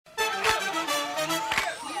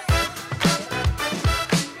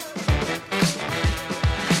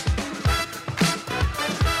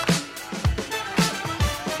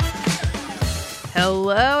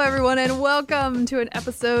everyone, and welcome to an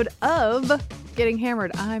episode of Getting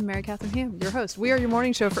Hammered. I'm Mary Catherine Ham, your host. We are your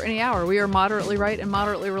morning show for any hour. We are moderately right and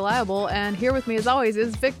moderately reliable, and here with me, as always,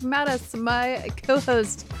 is Vic Mattis, my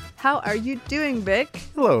co-host. How are you doing, Vic?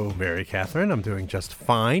 Hello, Mary Catherine. I'm doing just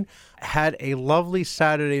fine. Had a lovely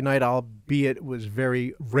Saturday night, albeit it was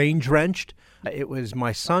very rain-drenched. It was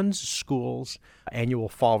my son's school's annual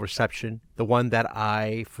fall reception, the one that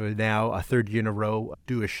I, for now, a third year in a row,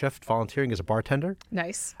 do a shift volunteering as a bartender.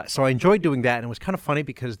 Nice. So I enjoyed doing that, and it was kind of funny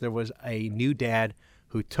because there was a new dad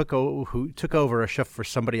who took over a shift for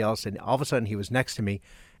somebody else, and all of a sudden he was next to me,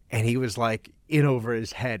 and he was like in over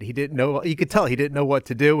his head. He didn't know, you could tell he didn't know what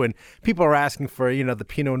to do. And people are asking for, the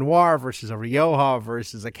Pinot Noir versus a Rioja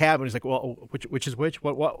versus a Cab. And he's like, well, which is which?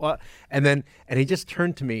 What? And he just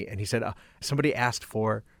turned to me and he said, somebody asked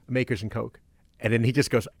for Makers and Coke. And then he just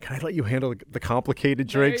goes, can I let you handle the complicated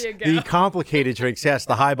drinks? There you go. The complicated drinks, yes,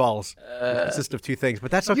 the highballs consist of two things,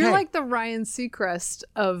 but that's okay. You're like the Ryan Seacrest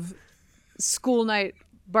of school night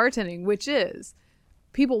bartending, which is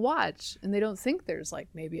people watch and they don't think there's like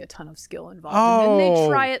maybe a ton of skill involved. And then they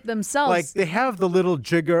try it themselves. Like they have the little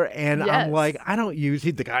jigger and Yes. I'm like, I don't use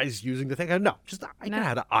the guy's using the thing. I know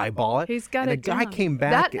how to eyeball it. He's got and it the guy down. came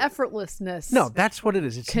back. That effortlessness. No, that's what it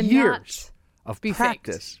is. It's cannot years of be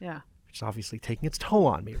practice. faked. Yeah. Which is obviously taking its toll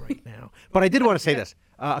on me right now. But I did want to say this.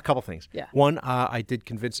 A couple things. Yeah. One, I did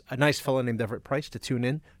convince a nice fellow named Everett Price to tune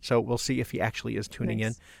in. So we'll see if he actually is tuning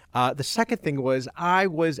Nice. in. The second thing was I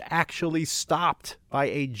was actually stopped by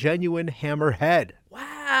a genuine hammerhead.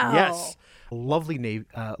 Wow. Yes. A lovely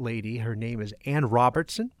lady. Her name is Ann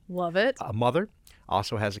Robertson. Love it. A mother.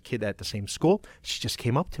 Also has a kid at the same school. She just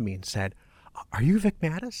came up to me and said, are you Vic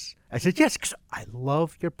Mattis? I said, yes, because I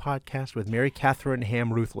love your podcast with Mary Catherine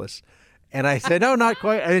Ham Ruthless. And I said, no, not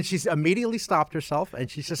quite. And she immediately stopped herself. And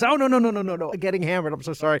she says, oh, no. Getting hammered. I'm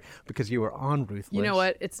so sorry because you were on Ruthless. You know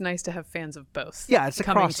what? It's nice to have fans of both. Yeah, it's a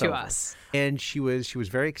coming crossover. to us. And she was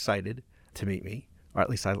very excited to meet me, or at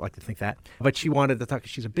least I like to think that. But she wanted to talk.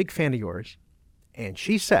 She's a big fan of yours. And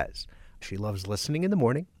she says she loves listening in the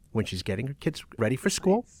morning when she's getting her kids ready for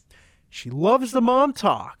school. She loves the mom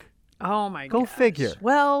talk. Oh, my God. Go figure.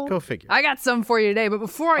 Well, Go figure. I got some for you today. But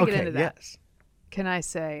before I get into that, yes. can I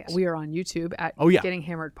say we are on YouTube at yeah. Getting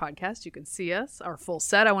Hammered Podcast. You can see us, our full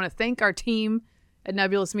set. I want to thank our team at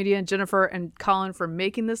Nebulous Media and Jennifer and Colin for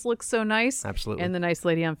making this look so nice. Absolutely. And the nice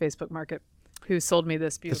lady on Facebook Market who sold me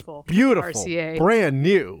this beautiful RCA. Brand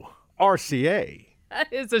new RCA.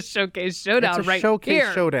 That is a showcase showdown It's a right showcase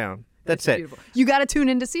here. showdown. That's it. Beautiful. You got to tune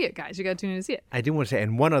in to see it, guys. You got to tune in to see it. I do want to say,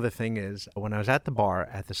 and one other thing is, when I was at the bar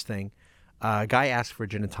at this thing, a guy asked for a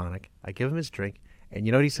gin and tonic. I give him his drink, and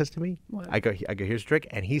you know what he says to me? What? I go, here's a drink,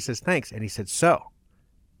 and he says, thanks. And he said, so,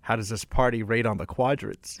 how does this party rate on the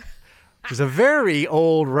quadrants? Which is a very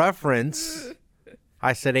old reference.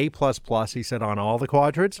 I said A++. He said, on all the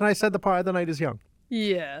quadrants. And I said, the part of the night is young.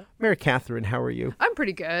 Yeah. Mary Catherine, how are you? I'm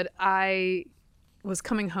pretty good. I was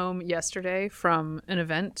coming home yesterday from an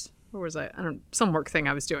event. Where was I? Some work thing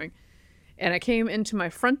I was doing. And I came into my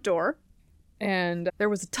front door, and there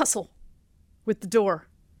was a tussle with the door.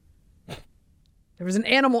 There was an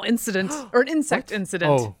animal incident, or an insect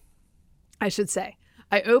incident, Oh, I should say.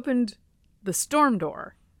 I opened the storm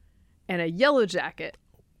door, and a yellow jacket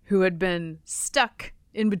who had been stuck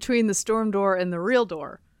in between the storm door and the real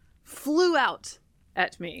door flew out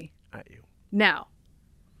at me. at you. Now,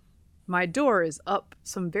 my door is up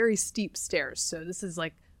some very steep stairs, so this is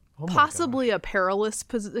like Oh my possibly a perilous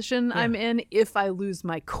position I'm in if I lose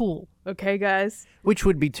my cool. Okay, guys? Which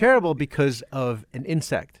would be terrible because of an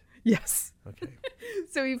insect. Yes. Okay.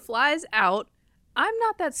 So he flies out. I'm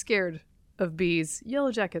not that scared of bees,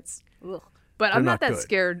 yellow jackets, ugh. But I'm They're not not that good.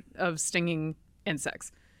 scared of stinging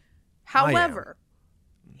insects. I am. However,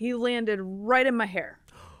 he landed right in my hair,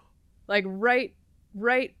 like right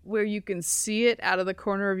where you can see it out of the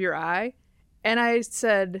corner of your eye. And I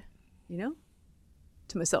said,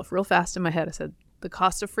 to myself real fast in my head, I said, the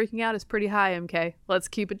cost of freaking out is pretty high, MK. Let's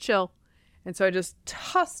keep it chill. And so I just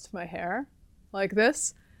tossed my hair like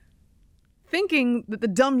this, thinking that the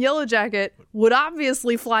dumb yellow jacket would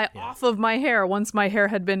obviously fly off of my hair once my hair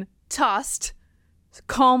had been tossed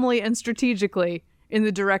calmly and strategically in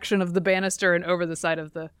the direction of the banister and over the side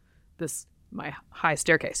of my high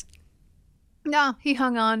staircase. No, he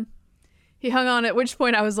hung on. At which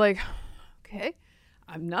point I was like, okay,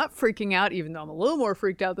 I'm not freaking out, even though I'm a little more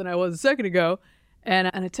freaked out than I was a second ago. And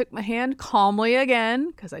I took my hand calmly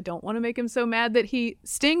again, because I don't want to make him so mad that he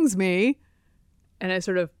stings me. And I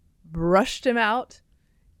sort of brushed him out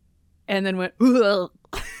and then went, ugh.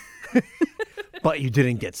 But you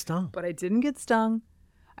didn't get stung. But I didn't get stung.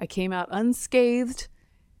 I came out unscathed.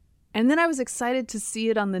 And then I was excited to see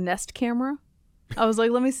it on the Nest camera. I was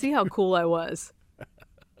like, let me see how cool I was.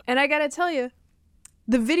 And I got to tell you,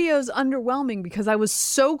 the video's underwhelming because I was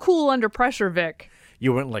so cool under pressure, Vic.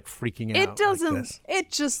 You weren't like freaking out. It doesn't, like this.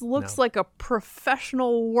 it just looks like a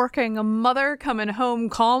professional working mother coming home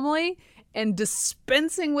calmly and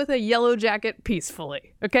dispensing with a yellow jacket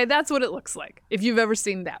peacefully. Okay, that's what it looks like. If you've ever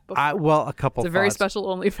seen that before. Well, a couple It's a very thoughts. special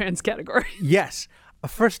OnlyFans category. Yes.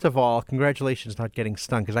 First of all, congratulations not getting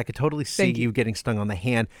stung, because I could totally see Thank you getting stung on the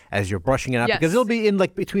hand as you're brushing it out, Yes. because it'll be in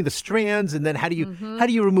like between the strands, and then how do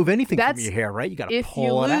you remove anything from That's- your hair, right? You got to If pull you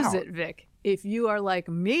it lose out. it, Vic, if you are like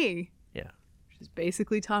me, Yeah. which is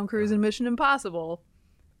basically Tom Cruise in Mission Impossible,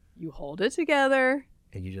 you hold it together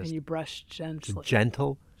And you and just you brush gently.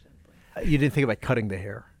 gentle. You didn't think about cutting the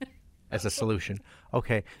hair as a solution.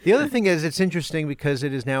 Okay. The other thing is, it's interesting because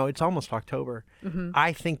it's almost October.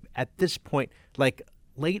 I think at this point, like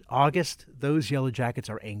late August, those yellow jackets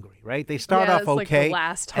are angry, right? They start Yeah, off it's like the okay.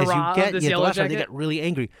 last As you hurrah of get, this the yellow last one, they jacket. get really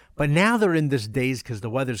angry. But now they're in this daze because the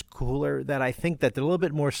weather's cooler, that I think that they're a little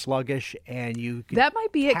bit more sluggish, and you can That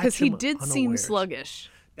might be it, because catch he them did seem unawares. sluggish.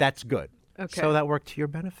 That's good. Okay. So that worked to your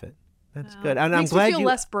benefit. That's good. And Makes I'm glad me feel you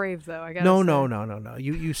less brave, though, I guess. No.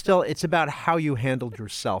 You still, it's about how you handled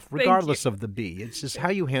yourself, regardless of the bee. It's just how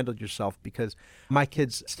you handled yourself, because my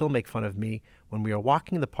kids still make fun of me when we are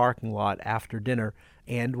walking the parking lot after dinner,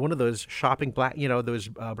 and one of those those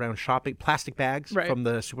brown shopping plastic bags Right. from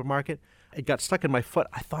the supermarket, it got stuck in my foot.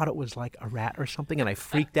 I thought it was like a rat or something, and I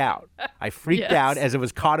freaked out. I freaked Yes. out as it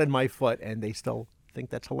was caught in my foot, and they still think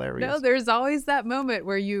that's hilarious. No, there's always that moment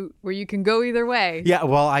where you can go either way. Yeah,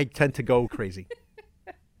 well, I tend to go crazy.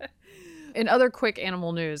 In other quick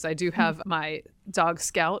animal news, I do have my dog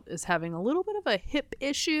Scout is having a little bit of a hip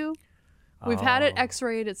issue. We've had it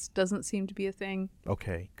x-rayed. It doesn't seem to be a thing.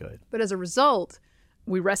 Okay, good. But as a result,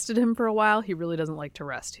 we rested him for a while. He really doesn't like to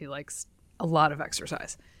rest. He likes a lot of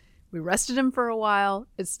exercise. We rested him for a while.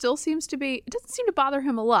 It doesn't seem to bother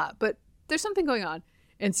him a lot, but there's something going on.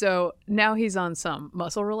 And so now he's on some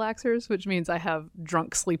muscle relaxers, which means I have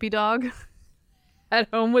drunk sleepy dog at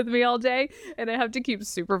home with me all day, and I have to keep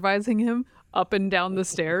supervising him up and down the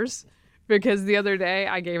stairs, because the other day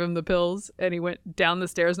I gave him the pills and he went down the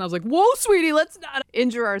stairs and I was like, whoa, sweetie, let's not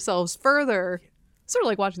injure ourselves further. Sort of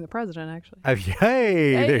like watching the president, actually.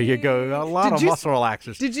 Hey, there you go. A lot Did of you- muscle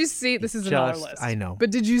relaxers. Did you see, this is another Just- list. I know.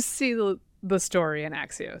 But did you see the story in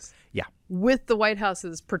Axios Yeah. with the White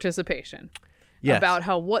House's participation? Yes. About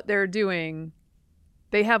how what they're doing,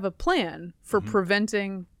 they have a plan for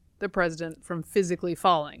preventing the president from physically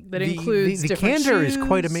falling. That includes the different candor is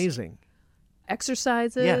quite shoes, amazing.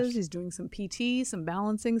 exercises. Yes. He's doing some PT, some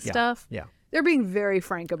balancing Yeah, stuff. yeah. They're being very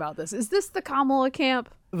frank about this. Is this the Kamala camp?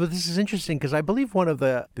 Well, this is interesting because I believe one of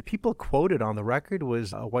the people quoted on the record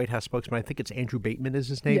was a White House spokesman. I think it's Andrew Bateman is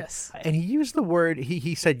his name. Yes. And he used the word,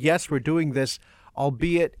 he said, yes, we're doing this,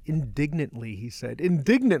 albeit indignantly, he said.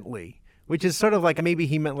 Indignantly. Which is sort of like, maybe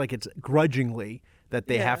he meant like it's grudgingly that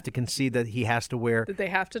they Yeah. have to concede that he has to wear. Did they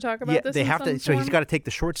have to talk about this? they in have some to. So he's form? got to take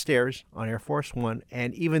the short stairs on Air Force One,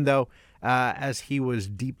 and even though as he was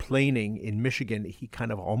deplaning in Michigan, he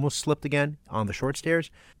kind of almost slipped again on the short stairs.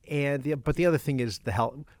 But the other thing is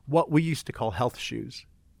what we used to call health shoes,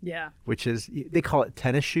 Yeah. which is they call it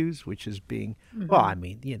tennis shoes, which is being well, I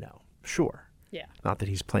mean, sure. Yeah. Not that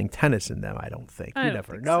he's playing tennis in them. I don't think. I You don't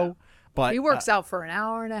never think know. so. But He works out for an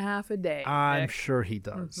hour and a half a day. I'm Nick. sure he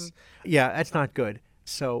does. Yeah, that's not good.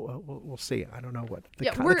 So we'll see. I don't know what the,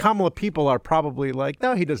 Yeah, the Kamala people are probably like.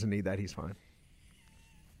 No, he doesn't need that. He's fine.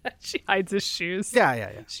 She hides his shoes.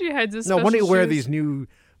 Yeah. She hides his No, when do you special wear shoes. these new,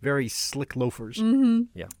 very slick loafers?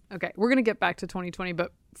 Yeah. Okay, we're going to get back to 2020,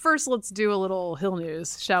 but first let's do a little Hill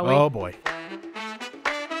news, shall we? Oh boy.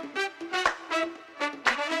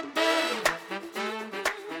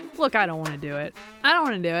 Look, I don't want to do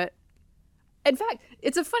it. In fact,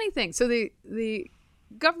 it's a funny thing. So the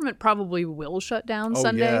government probably will shut down Oh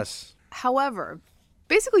Sunday. yes. However,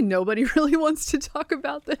 basically nobody really wants to talk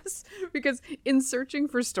about this, because in searching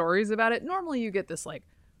for stories about it, normally you get this like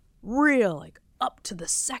real, like up to the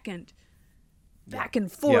second back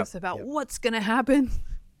and forth about what's going to happen.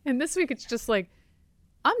 And this week it's just like,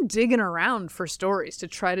 I'm digging around for stories to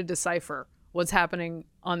try to decipher what's happening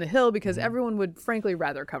on the Hill, because everyone would frankly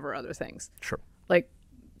rather cover other things. Sure. Like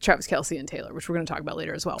Travis Kelce and Taylor, which we're going to talk about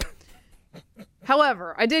later as well.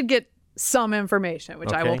 However, I did get some information,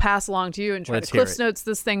 which I will Okay. pass along to you and try Let's to hear Cliff's it. Notes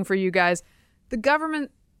this thing for you guys. The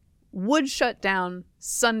government would shut down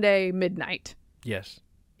Sunday midnight Yes.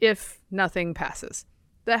 if nothing passes.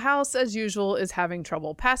 The House, as usual, is having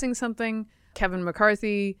trouble passing something. Kevin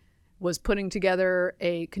McCarthy was putting together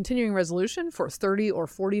a continuing resolution for 30 or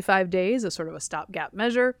 45 days, a sort of a stopgap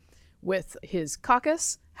measure, with his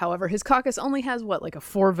caucus. However, his caucus only has like a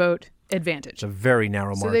 4-vote advantage. It's a very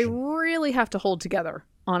narrow margin. So they really have to hold together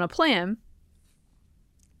on a plan.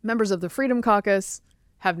 Members of the Freedom Caucus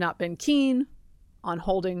have not been keen on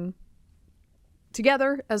holding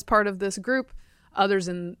together as part of this group. Others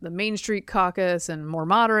in the Main Street Caucus and more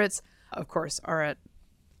moderates, of course, are at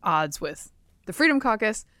odds with the Freedom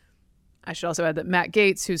Caucus. I should also add that Matt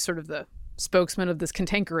Gaetz, who's sort of the spokesman of this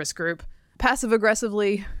cantankerous group,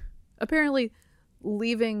 passive-aggressively, apparently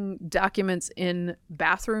leaving documents in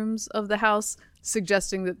bathrooms of the House,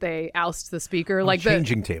 suggesting that they oust the speaker. Like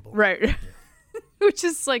changing table. Right. Which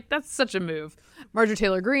is that's such a move. Marjorie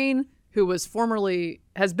Taylor Greene, who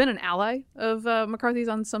has been an ally of McCarthy's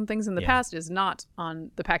on some things in the past, is not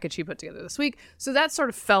on the package he put together this week. So that sort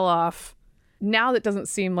of fell off. Now that doesn't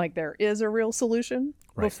seem like there is a real solution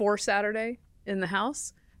before Saturday in the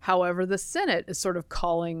House. However, the Senate is sort of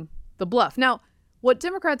calling the bluff. Now, what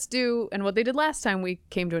Democrats do, and what they did last time we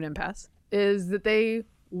came to an impasse, is that they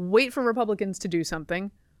wait for Republicans to do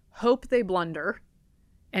something, hope they blunder,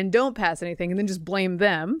 and don't pass anything, and then just blame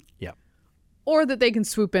them. Yeah. Or that they can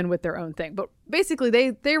swoop in with their own thing. But basically,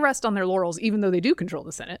 they rest on their laurels, even though they do control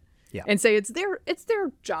the Senate, and say it's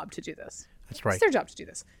their job to do this. That's right. It's their job to do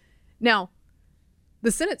this. Now,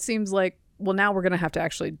 the Senate seems like, well, now we're going to have to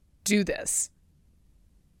actually do this.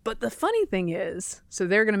 But the funny thing is, so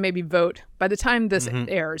they're going to maybe vote. By the time this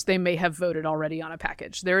airs, they may have voted already on a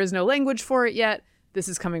package. There is no language for it yet. This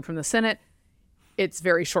is coming from the Senate. It's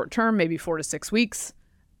very short term, maybe 4 to 6 weeks.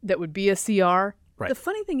 That would be a CR. Right. The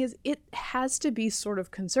funny thing is, it has to be sort of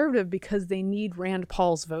conservative because they need Rand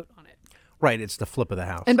Paul's vote on it. Right. It's the flip of the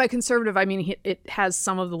House. And by conservative, I mean it has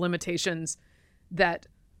some of the limitations that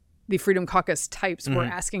the Freedom Caucus types were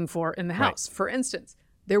asking for in the House. Right. For instance,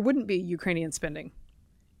 there wouldn't be Ukrainian spending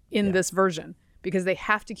in this version because they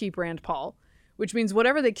have to keep Rand Paul, which means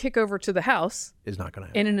whatever they kick over to the House is not going to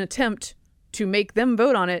happen. In an attempt to make them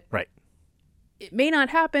vote on it. Right. It may not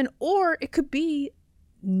happen, or it could be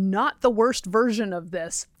not the worst version of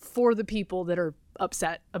this for the people that are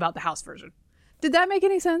upset about the House version. Did that make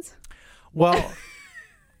any sense? Well,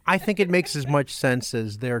 I think it makes as much sense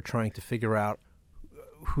as they're trying to figure out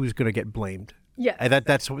who's going to get blamed. Yeah,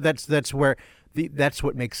 that's what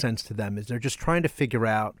makes sense to them, is they're just trying to figure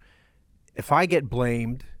out, if I get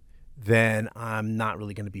blamed, then I'm not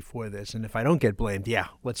really going to be for this, and if I don't get blamed,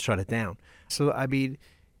 let's shut it down. So I mean,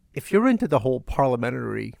 if you're into the whole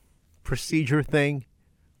parliamentary procedure thing,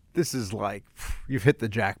 this is like, you've hit the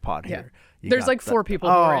jackpot here. There's like 4 people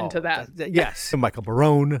who are into that. Yes. Michael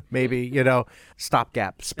Barone, maybe,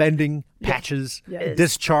 stopgap spending, patches,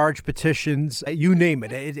 discharge petitions, you name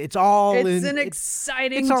it. It's all It's an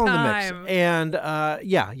exciting it's all time. In the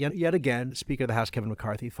mix. And yet again, Speaker of the House Kevin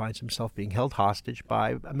McCarthy finds himself being held hostage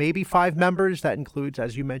by maybe 5 members. That includes,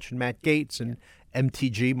 as you mentioned, Matt Gaetz and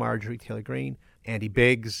MTG, Marjorie Taylor Greene, Andy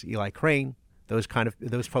Biggs, Eli Crane. Those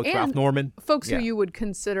folks, and Ralph Norman. Folks who you would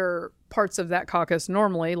consider parts of that caucus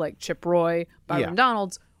normally, like Chip Roy, Byron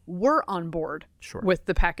Donalds, were on board with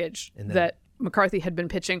the package that McCarthy had been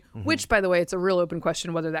pitching, which, by the way, it's a real open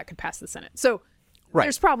question whether that could pass the Senate. So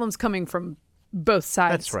there's problems coming from both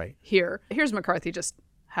sides here. Here's McCarthy just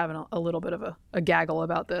having a little bit of a gaggle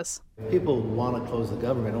about this. People want to close the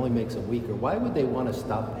government, only makes them weaker. Why would they want to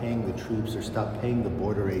stop paying the troops or stop paying the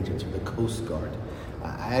border agents or the Coast Guard?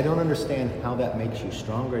 I don't understand how that makes you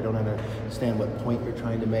stronger. I don't understand what point you're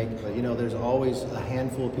trying to make. But, there's always a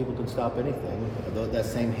handful of people can stop anything. That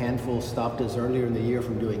same handful stopped us earlier in the year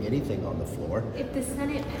from doing anything on the floor. If the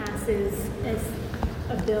Senate passes as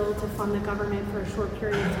a bill to fund the government for a short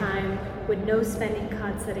period of time with no spending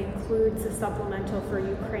cuts that includes a supplemental for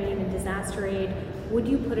Ukraine and disaster aid, would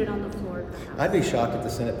you put it on the floor of the House? I'd be shocked if the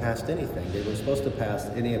Senate passed anything. They were supposed to pass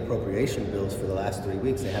any appropriation bills for the last 3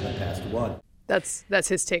 weeks. They haven't passed one. That's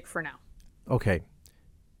his take for now. Okay.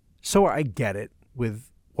 So I get it with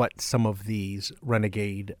what some of these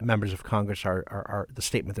renegade members of Congress are the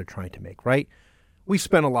statement they're trying to make, right? We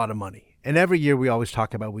spend a lot of money. And every year we always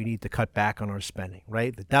talk about we need to cut back on our spending,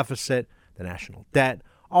 right? The deficit, the national debt,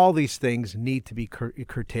 all these things need to be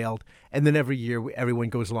curtailed. And then every year everyone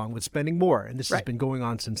goes along with spending more. And this has been going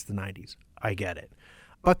on since the 90s. I get it.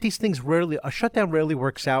 But these things a shutdown rarely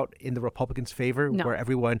works out in the Republicans' favor, where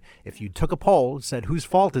everyone, if you took a poll and said, whose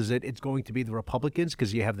fault is it? It's going to be the Republicans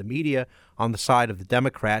because you have the media on the side of the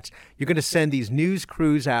Democrats. You're going to send these news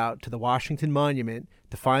crews out to the Washington Monument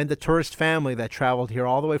to find the tourist family that traveled here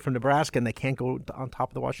all the way from Nebraska and they can't go on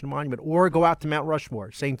top of the Washington Monument, or go out to Mount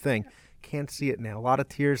Rushmore. Same thing. Can't see it now. A lot of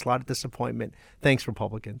tears, a lot of disappointment. Thanks,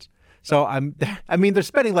 Republicans. So, they're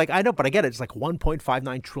spending I know, but I get it. It's like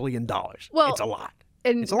 $1.59 trillion. Well, it's a lot.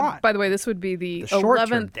 And It's a lot. by the way, this would be the short-term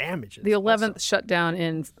 11th damages. the 11th also. shutdown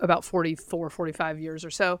in about 45 years or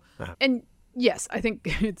so. And yes, I think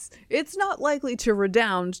it's not likely to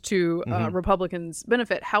redound to Republicans'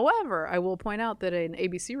 benefit. However, I will point out that an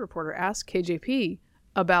ABC reporter asked KJP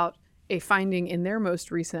about a finding in their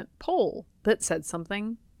most recent poll that said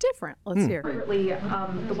something different. Let's hear. Currently,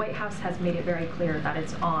 the White House has made it very clear that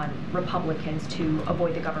it's on Republicans to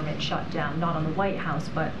avoid the government shutdown, not on the White House,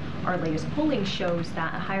 but our latest polling shows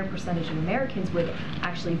that a higher percentage of Americans would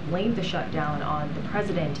actually blame the shutdown on the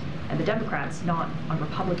president and the Democrats, not on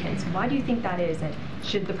Republicans. Why do you think that is, and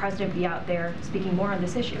should the president be out there speaking more on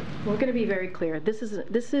this issue? We're going to be very clear.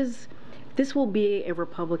 This will be a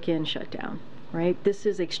Republican shutdown, right? This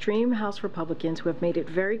is extreme House Republicans who have made it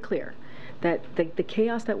very clear that the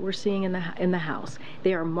chaos that we're seeing in the House,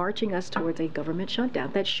 they are marching us towards a government shutdown.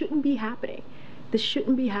 That shouldn't be happening. This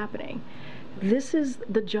shouldn't be happening. This is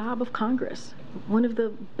the job of Congress. One of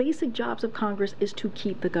the basic jobs of Congress is to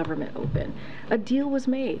keep the government open. A deal was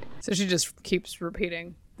made. So she just keeps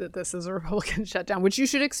repeating that this is a Republican shutdown, which you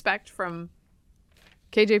should expect from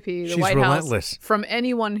KJP, the She's White relentless. House, from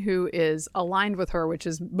anyone who is aligned with her, which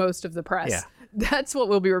is most of the press. Yeah. That's what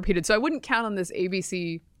will be repeated. So I wouldn't count on this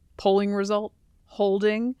ABC polling result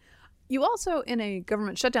holding. You also, in a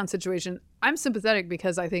government shutdown situation, I'm sympathetic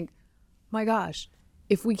because I think, my gosh,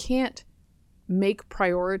 if we can't make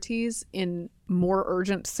priorities in more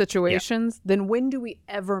urgent situations, then when do we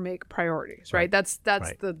ever make priorities, right? That's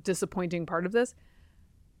the disappointing part of this.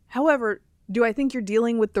 However, do I think you're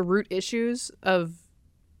dealing with the root issues of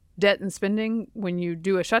debt and spending when you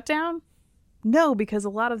do a shutdown? No, because a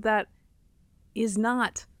lot of that is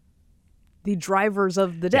not the drivers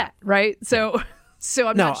of the debt, right? So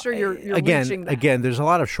I'm not sure you're reaching that. Again, there's a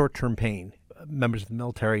lot of short-term pain. Members of the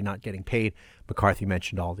military not getting paid. McCarthy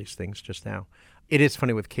mentioned all these things just now. It is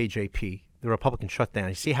funny with KJP, the Republican shutdown.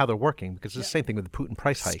 You see how they're working because it's the same thing with the Putin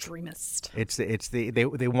price hike. Extremist. They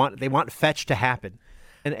want fetch to happen,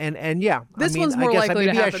 and yeah, This I mean, one's more I guess likely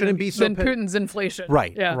to maybe I happen shouldn't be so than Putin's inflation.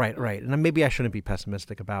 Right, Yeah. right, and maybe I shouldn't be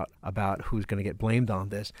pessimistic about who's going to get blamed on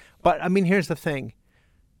this. But I mean, here's the thing: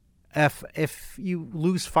 if you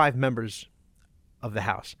lose 5 members of the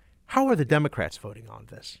House, how are the Democrats voting on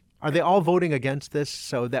this? Are they all voting against this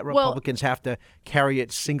so that Republicans have to carry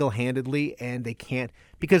it single-handedly and they can't?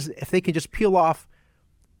 Because if they can just peel off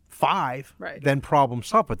 5, then problem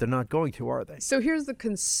solved, but they're not going to, are they? So here's the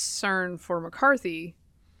concern for McCarthy,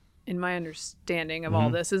 in my understanding of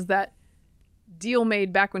all this, is that deal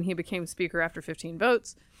made back when he became Speaker after 15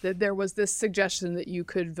 votes, that there was this suggestion that you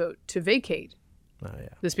could vote to vacate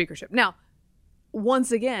the speakership. Now,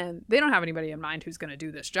 once again, they don't have anybody in mind who's going to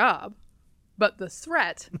do this job, but the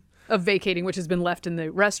threat of vacating, which has been left in the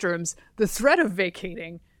restrooms, the threat of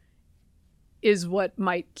vacating is what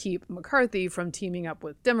might keep McCarthy from teaming up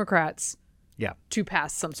with Democrats to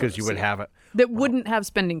pass some sort of Because you would seal have it. that wouldn't have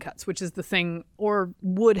spending cuts, which is the thing, or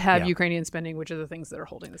would have Ukrainian spending, which are the things that are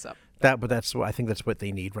holding this up. But I think that's what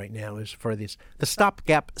they need right now is for this. The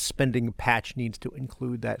stopgap spending patch needs to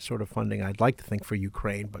include that sort of funding. I'd like to think for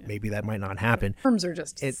Ukraine, but maybe that might not happen. Terms are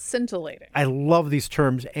just scintillating. I love these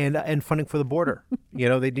terms and funding for the border.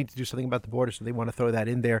 They need to do something about the border, so they want to throw that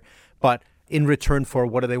in there. But in return for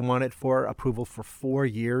what do they want it for? Approval for 4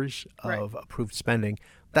 years of approved spending.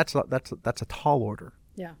 That's a tall order.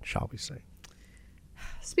 Yeah. Shall we say?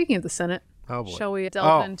 Speaking of the Senate, Oh, boy. shall we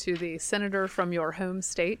delve into the senator from your home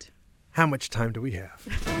state? How much time do we have?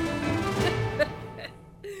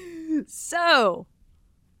 So,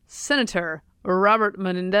 Senator Robert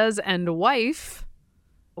Menendez and wife,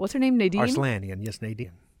 what's her name, Nadine? Arslanian, yes,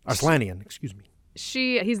 Nadine. Arslanian, excuse me.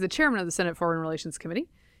 He's the chairman of the Senate Foreign Relations Committee.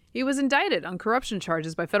 He was indicted on corruption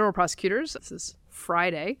charges by federal prosecutors. This is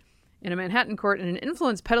Friday. In a Manhattan court in an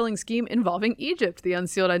influence peddling scheme involving Egypt. The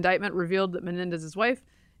unsealed indictment revealed that Menendez's wife,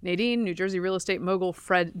 Nadine, New Jersey real estate mogul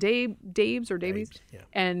Fred Davies,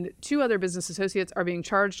 and 2 other business associates are being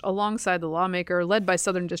charged alongside the lawmaker led by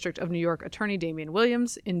Southern District of New York Attorney Damian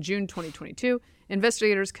Williams. In June 2022,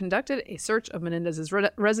 investigators conducted a search of Menendez's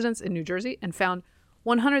residence in New Jersey and found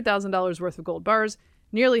 $100,000 worth of gold bars,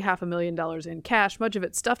 nearly $500,000 in cash, much of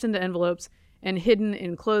it stuffed into envelopes and hidden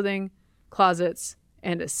in clothing, closets,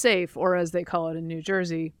 and a safe, or as they call it in New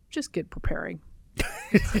Jersey, just get preparing.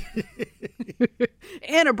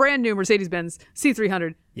 And a brand new Mercedes-Benz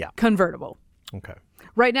C300 convertible. Okay.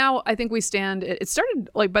 Right now, I think we stand, it started,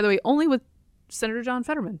 by the way, only with Senator John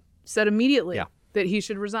Fetterman, said immediately that he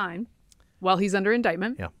should resign while he's under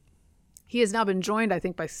indictment. Yeah. He has now been joined, I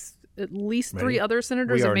think, by at least 3 other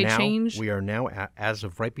senators. It may change. We are now, as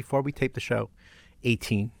of right before we tape the show,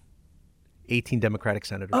 18. 18 Democratic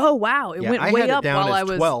senators. Oh, wow. It Yeah, went I way had it up down while as I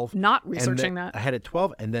was 12, not and researching then that. I had it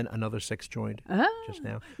 12, and then another 6 joined just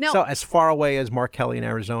now. Now- So as far away as Mark Kelly in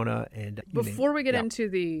Arizona. And you name Before it. we get Yeah. into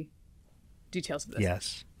the details of this,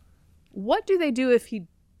 Yes. what do they do if he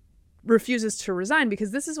refuses to resign?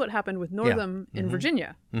 Because this is what happened with Northam in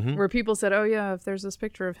Virginia, where people said, oh, yeah, if there's this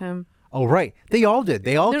picture of him. Oh, right. They all did.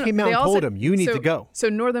 They all No, came out they and all told said- him, you need so- to go. So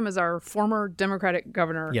Northam is our former Democratic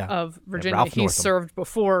governor Yeah. of Yeah, Virginia. Ralph He Northam. served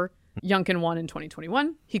before Youngkin won in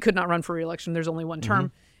 2021. He could not run for re-election. There's only one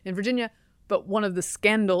term in Virginia. But one of the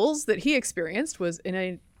scandals that he experienced was in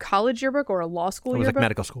a college yearbook or a law school It was like yearbook.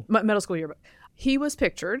 medical school. Medical school yearbook. He was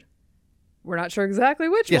pictured. We're not sure exactly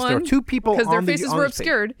which Yes, one. there were 2 people because their on the- faces on were this page.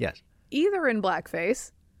 obscured. Yes. Either in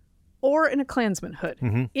blackface or in a Klansman hood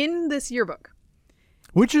in this yearbook.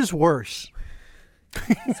 Which is worse?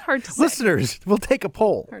 It's hard to say. Listeners, we'll take a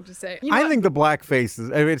poll. Hard to say. I think the blackface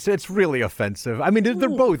is. I mean, it's really offensive. I mean, they're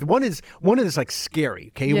both. One is like scary.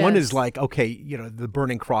 Okay, one Yes. is like the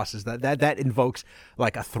burning crosses that invokes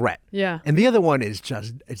like a threat. Yeah. And the other one is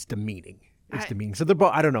just it's demeaning. It's demeaning. So they're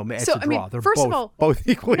both. I don't know. It's So, a I mean, draw. They're first of both all, both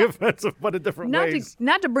equally offensive, but in different ways.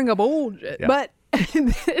 Not to bring up old shit, Yeah. but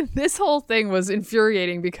this whole thing was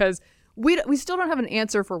infuriating because we still don't have an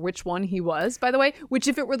answer for which one he was, by the way, which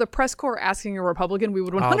if it were the press corps asking a Republican, we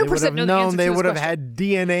would 100% they would have know the known. answer They to this would have question. had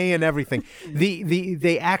DNA and everything.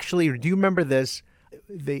 They actually. Do you remember this?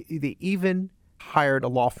 They even hired a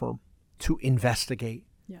law firm to investigate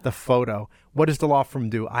the photo. What does the law firm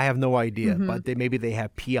do? I have no idea. But maybe they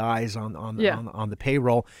have PIs on the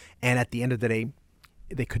payroll. And at the end of the day,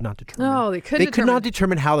 they could not determine. No, they couldn't could not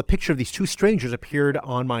determine how the picture of these 2 strangers appeared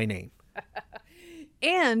on my name.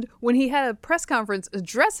 And when he had a press conference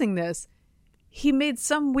addressing this, he made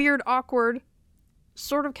some weird, awkward,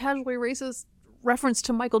 sort of casually racist reference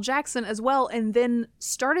to Michael Jackson as well, and then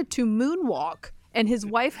started to moonwalk. And his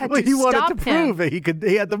wife had Well, to he stop wanted to him. prove that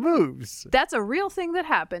he had the moves. That's a real thing that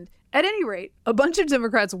happened. At any rate, a bunch of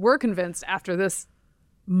Democrats were convinced after this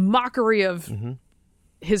mockery of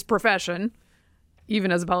his profession,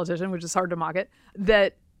 even as a politician, which is hard to mock it,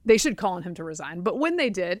 that they should call on him to resign. But when they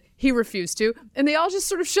did, he refused to, and they all just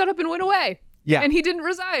sort of shut up and went away. Yeah. And he didn't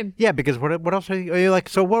resign. Yeah, because what else are you like?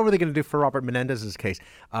 So what were they going to do for Robert Menendez's case?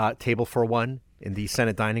 Table for one in the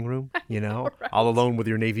Senate dining room, all alone with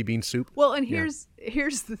your navy bean soup. Well, and here's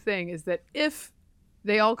the thing is that if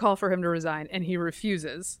they all call for him to resign and he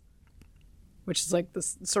refuses, which is like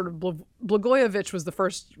this sort of Blagojevich was the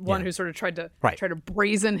first one who sort of tried to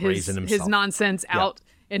brazen his himself. nonsense out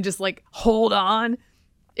and just like hold on.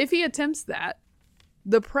 If he attempts that,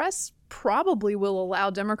 the press probably will allow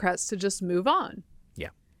Democrats to just move on. Yeah.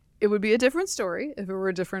 It would be a different story if it were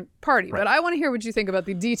a different party. But I want to hear what you think about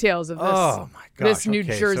the details of this, Oh, my gosh. this New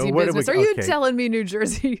Okay, Jersey so what do business. we- Are you okay. telling me New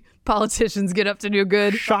Jersey politicians get up to no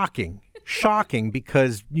good? Shocking,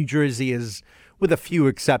 because New Jersey is, with a few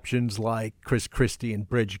exceptions like Chris Christie and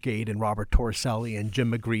Bridgegate and Robert Torricelli and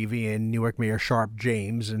Jim McGreevey and Newark Mayor Sharp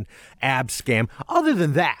James and Abscam. Other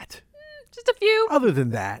than that,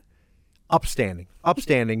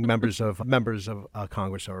 upstanding members of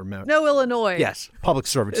Congress or No Illinois. yes, public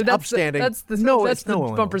servants, That's the- upstanding. that's the- no, that's it's no the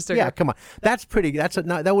Illinois. bumper sticker. Yeah, come on,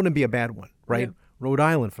 that wouldn't be a bad one, right? Yeah. Rhode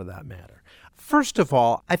Island, for that matter. First of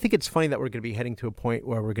all, I think it's funny that we're going to be heading to a point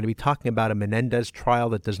where we're going to be talking about a Menendez trial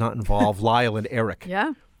that does not involve Lyle and Eric.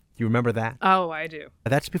 Yeah. Do you remember that? Oh, I do.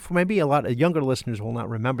 That's before, maybe a lot of younger listeners will not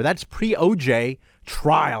remember. That's pre-OJ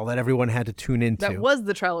trial that everyone had to tune into. That was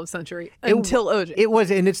the trial of the century until OJ. It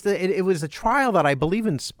was, and it was the trial that I believe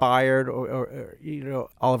inspired or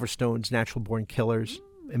Oliver Stone's Natural Born Killers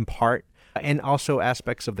in part, and also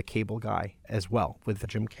aspects of The Cable Guy as well with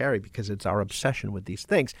Jim Carrey, because it's our obsession with these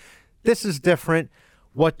things. This is different.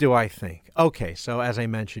 What do I think? Okay, so as I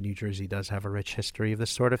mentioned, New Jersey does have a rich history of this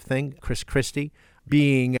sort of thing. Chris Christie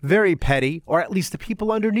being very petty, or at least the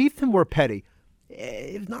people underneath him were petty.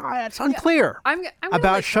 It's unclear I'm gonna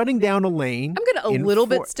about shutting down a lane. I'm going to a little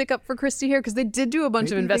bit stick up for Christie here because they did do a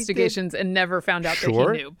bunch of Maybe they investigations and never found out that he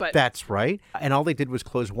knew. But that's right. And all they did was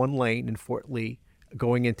close one lane in Fort Lee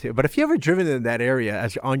going into. But if you ever driven in that area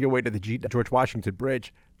as you're on your way to the George Washington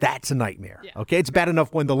Bridge, that's a nightmare. Yeah. Okay, it's bad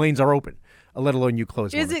enough when the lanes are open, let alone you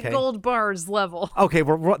close one. is it okay? gold bars level? Okay,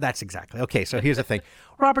 that's exactly. Okay, so here's the thing.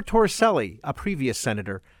 Robert Torricelli, a previous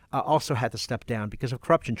senator, also had to step down because of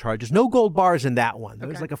corruption charges. No gold bars in that one. There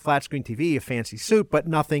was like a flat screen TV, a fancy suit, but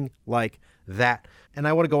nothing like that. And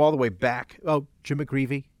I want to go all the way back. Oh, Jim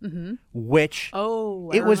McGreevey, which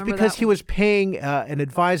it was because he was paying an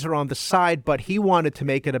advisor on the side, but he wanted to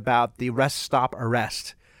make it about the rest stop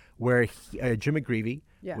arrest, where Jim McGreevey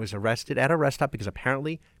was arrested at a rest stop because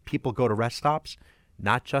apparently people go to rest stops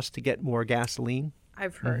not just to get more gasoline.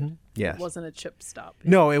 I've heard. Yes. It wasn't a chip stop.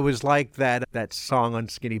 No, it was like that song on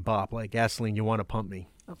Skinny Bop, like gasoline, you want to pump me.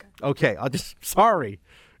 Okay. Okay, I'll just sorry.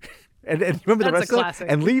 And remember the That's rest a of classic.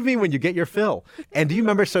 it? And leave me when you get your fill. And do you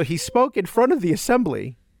remember? So he spoke in front of the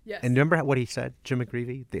assembly. Yes. And remember what he said, Jim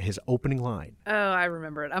McGreevey, his opening line. Oh, I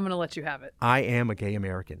remember it. I'm going to let you have it. I am a gay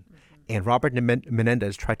American. And Robert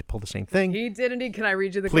Menendez tried to pull the same thing. He did indeed. Can I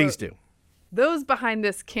read you the Please quote? do. Those behind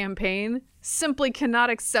this campaign simply cannot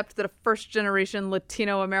accept that a first-generation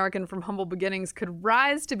Latino American from humble beginnings could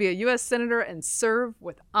rise to be a U.S. Senator and serve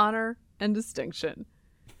with honor and distinction.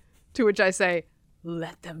 To which I say,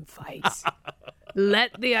 let them fight.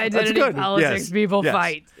 Let the identity good. politics Yes. people Yes.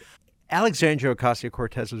 fight. Alexandria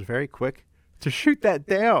Ocasio-Cortez was very quick to shoot that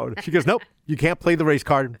down. She goes, nope, you can't play the race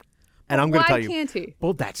card. And I'm going to tell you. Why can't he?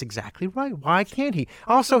 Well, that's exactly right. Why can't he?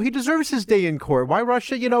 Also, he deserves his day in court. Why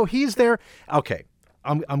Russia? He's there. Okay.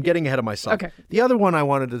 I'm getting ahead of myself. Okay. The other one I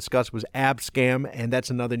wanted to discuss was Abscam, and that's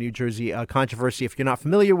another New Jersey controversy. If you're not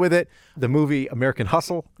familiar with it, the movie American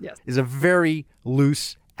Hustle is a very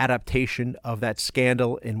loose adaptation of that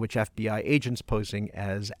scandal in which FBI agents posing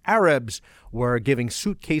as Arabs were giving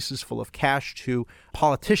suitcases full of cash to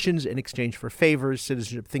politicians in exchange for favors,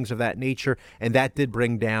 citizenship, things of that nature. And that did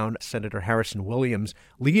bring down Senator Harrison Williams,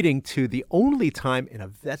 leading to the only time,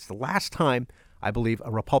 that's the last time, I believe, a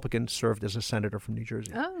Republican served as a senator from New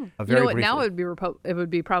Jersey. Oh. Very You know what? briefly. Now it would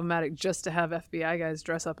be problematic just to have FBI guys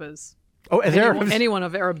dress up as as Arabs. anyone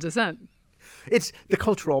of Arab descent. It's the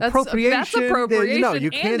cultural That's appropriation. appropriation you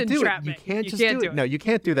and can't do it. You entrapment. can't You just can't do do it. it. No, you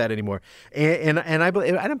can't do that anymore. And I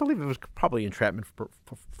believe it was probably entrapment for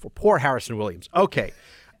poor Harrison Williams. Okay,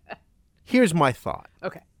 here's my thought.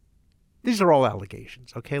 Okay. These are all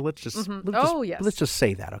allegations. Okay, let's just Yes. let's just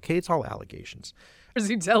say that. Okay, it's all allegations.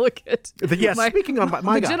 Jersey delegate. Yes, speaking on my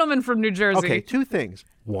the guy. gentleman from New Jersey. Okay, two things.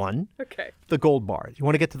 One, Okay. the gold bars. You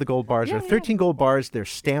want to get to the gold bars? Yeah, There are 13 gold bars. They're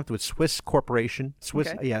stamped with Swiss Corporation,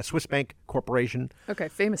 Swiss Bank Corporation. Okay.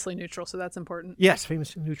 Famously neutral, so that's important. Yes,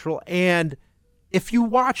 famous and neutral. And if you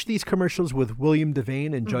watch these commercials with William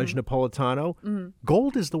Devane and Judge Napolitano,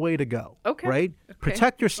 gold is the way to go. Okay. Right? Okay.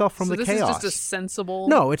 Protect yourself from So the this chaos. is just a sensible.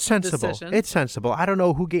 No, it's sensible. decision. It's sensible. I don't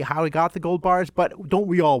know how he got the gold bars, but don't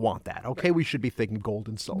we all want that? Okay, we should be thinking gold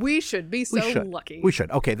and silver. We should be so We should. lucky. We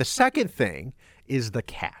should. Okay, the second thing is the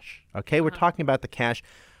cash. Okay, we're talking about the cash.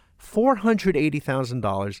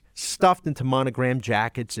 $480,000 stuffed into monogram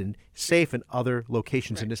jackets and safe and other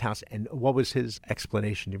locations in his house. And what was his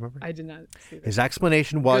explanation? Do you remember? I did not see that. His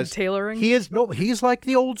explanation was tailoring? He's like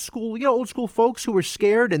the old school folks who were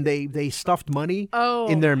scared and they stuffed money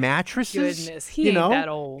in their mattresses. Goodness, he ain't that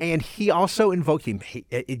old. And he also invoked him.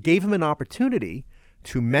 It gave him an opportunity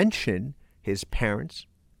to mention his parents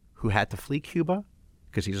who had to flee Cuba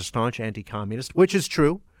because he's a staunch anti-communist, which is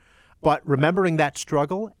true. But remembering that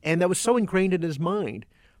struggle, and that was so ingrained in his mind,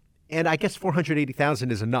 and I guess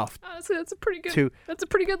 480,000 is enough Honestly, that's a pretty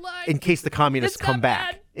good line. in case the communists It's come not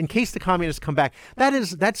back. bad. In case the communists come back,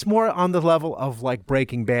 that's more on the level of like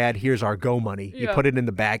Breaking Bad. Here's our go money. You Yeah. put it in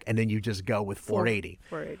the bag, and then you just go with 480.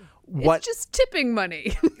 480. What? It's just tipping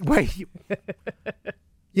money. Wait,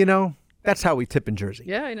 that's how we tip in Jersey.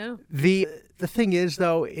 Yeah, I know. The thing is,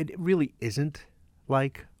 though, it really isn't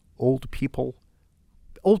like old people.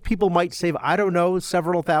 Old people might save, I don't know,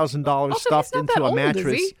 several $1,000s Also, stuffed he's not into that a old, is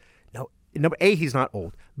mattress. he? No, A, he's not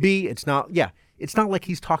old. B, it's not like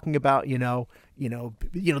he's talking about,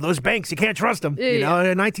 those banks, you can't trust them. Yeah,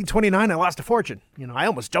 In 1929, I lost a fortune. I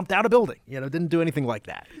almost jumped out a building. Didn't do anything like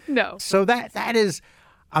that. No. So that is,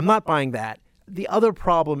 I'm not buying that. The other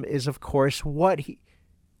problem is, of course, what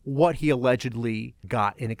he allegedly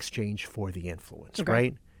got in exchange for the influence,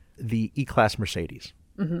 right? The E-Class Mercedes.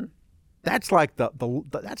 Mm-hmm. That's like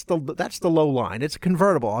that's the low line. It's a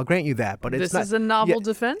convertible. I'll grant you that, but it's This not. is a novel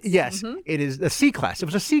defense? Yes, it is a C-Class. It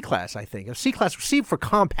was a C-Class, I think. A C-Class received for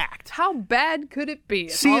compact. How bad could it be?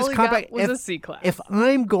 If C all is he compact. got was a C class. If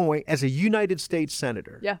I'm going as a United States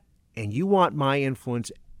senator, Yeah. and you want my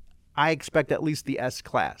influence, I expect at least the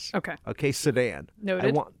S-Class. Okay. Okay, sedan. I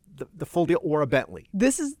Noted. want the full deal or a Bentley.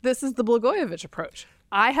 This is the Blagojevich approach.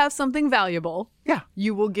 I have something valuable. Yeah.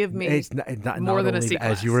 You will give me It's not more than a only C that,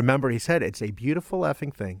 class. As you remember, he said it's a beautiful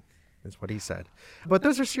effing thing. Is what he said. But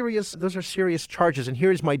those are serious charges. And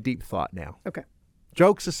here's my deep thought now. Okay.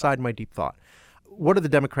 Jokes aside, my deep thought. What are the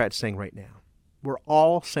Democrats saying right now? We're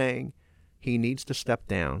all saying he needs to step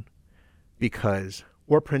down because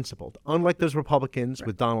we're principled. Unlike those Republicans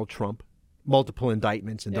with Donald Trump, multiple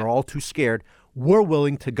indictments, and they're all too scared, we're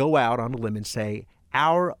willing to go out on a limb and say,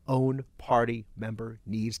 our own party member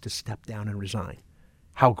needs to step down and resign.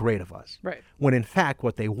 How great of us. Right. When in fact,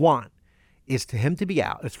 what they want is for him to be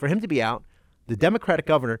out, the Democratic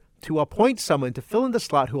governor to appoint someone to fill in the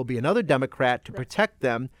slot who will be another Democrat to protect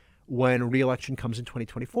them when re-election comes in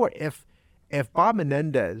 2024. If Bob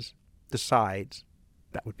Menendez decides,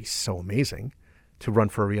 that would be so amazing, to run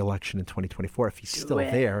for a re-election in 2024, if he's still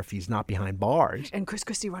there, if he's not behind bars. And Chris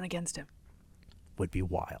Christie run against him. Would be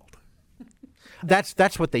wild.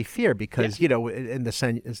 That's what they fear because in the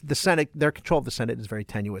Senate, their control of the Senate is very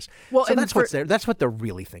tenuous. Well, so and that's what they're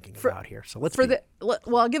really thinking about here. So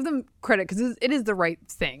I'll give them credit because it is the right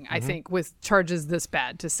thing, I think, with charges this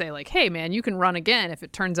bad to say like, hey man, you can run again if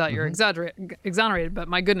it turns out you're exonerated, but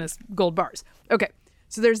my goodness, gold bars. Okay,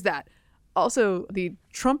 so there's that. Also, the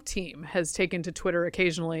Trump team has taken to Twitter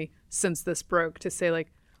occasionally since this broke to say like,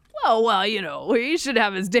 well, we should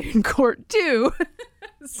have his day in court too.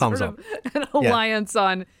 Thumbs up. An alliance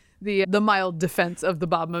on the mild defense of the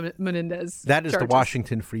Bob Menendez. That is charges. the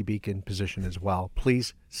Washington Free Beacon position as well.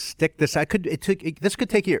 Please stick this. This could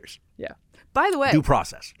take years. Yeah. By the way, due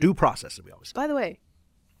process, as we always say. By the way,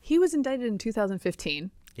 he was indicted in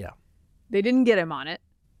 2015. Yeah. They didn't get him on it.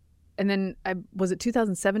 And then, was it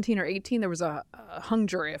 2017 or 18? There was a hung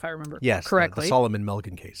jury, if I remember correctly. The Solomon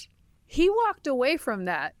Melgen case. He walked away from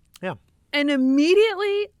that. Yeah. And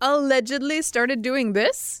immediately, allegedly, started doing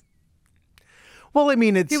this. Well, I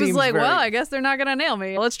mean, he was like, well, I guess they're not going to nail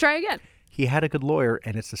me. Let's try again. He had a good lawyer,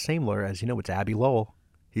 and it's the same lawyer as, it's Abby Lowell.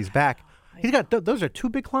 He's back. He's got, those are two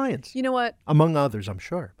big clients. You know what? Among others, I'm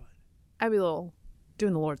sure. Abby Lowell,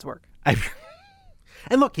 doing the Lord's work.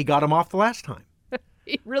 And look, he got him off the last time.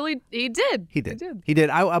 He did. He did.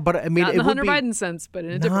 But I mean, not in the Hunter Biden sense, but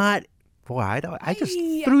in a different. Boy, I just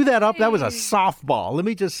threw that up. That was a softball. Let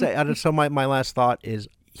me just say. So my last thought is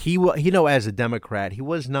he as a Democrat, he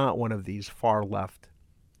was not one of these far left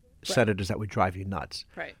senators that would drive you nuts.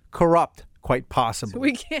 Right. Corrupt, quite possibly. So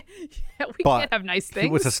we can't have nice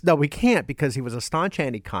things. We can't because he was a staunch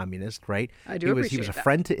anti-communist, right? I do appreciate that. He was a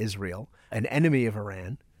friend to Israel, an enemy of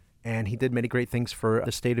Iran. And he did many great things for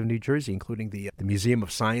the state of New Jersey, including the Museum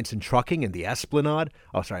of Science and Trucking and the Esplanade.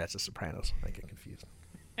 Oh, sorry, that's The Sopranos. I get confused.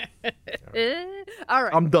 All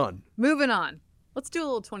right. I'm done. Moving on. Let's do a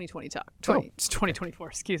little 2020 talk. It's 2024,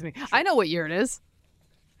 excuse me. I know what year it is.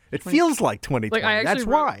 It feels like 2020. That's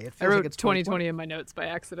why. I wrote 2020 in my notes by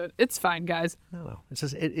accident. It's fine, guys. No.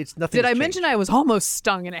 It's nothing. Did I mention I was almost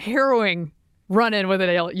stung in a harrowing run-in with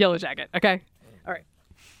a yellow jacket? Okay. All right.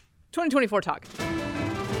 2024 talk.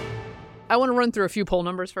 I want to run through a few poll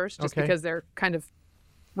numbers first, just because they're kind of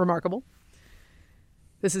remarkable.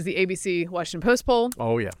 This is the ABC Washington Post poll.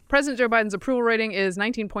 Oh, yeah. President Joe Biden's approval rating is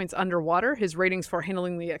 19 points underwater. His ratings for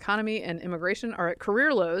handling the economy and immigration are at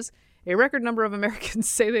career lows. A record number of Americans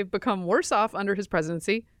say they've become worse off under his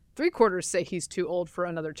presidency. 3/4 say he's too old for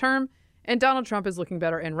another term. And Donald Trump is looking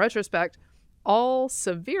better in retrospect. All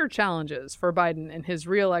severe challenges for Biden in his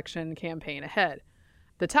re-election campaign ahead.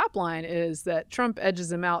 The top line is that Trump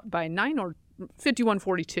edges him out by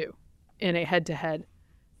 51-42 in a head-to-head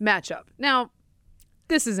matchup. Now,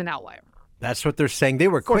 this is an outlier. That's what they're saying. They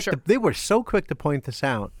were quick. They were so quick to point this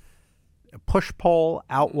out. A push poll,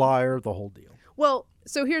 outlier, the whole deal. Well,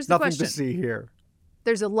 so here's the question. Nothing to see here.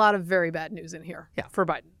 There's a lot of very bad news in here for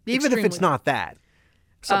Biden. Even if it's not that,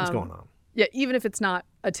 something's going on. Yeah, even if it's not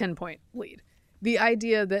a 10-point lead. The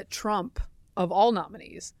idea that Trump, of all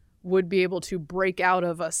nominees, would be able to break out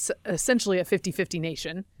of essentially a 50-50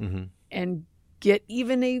 nation and get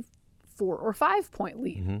even a 4 or 5 point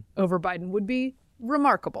lead over Biden would be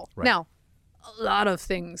remarkable. Right. Now, a lot of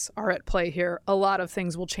things are at play here. A lot of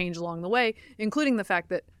things will change along the way, including the fact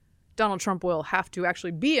that Donald Trump will have to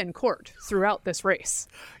actually be in court throughout this race.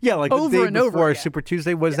 Yeah, like over the day and over before again. Super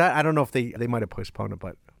Tuesday was that? I don't know if they might have postponed it,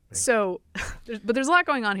 but. So, but there's a lot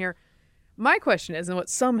going on here. My question is, and what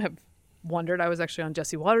some have wondered, I was actually on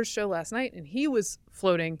Jesse Waters' show last night, and he was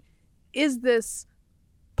floating, is this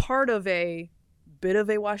part of a bit of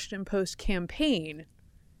a Washington Post campaign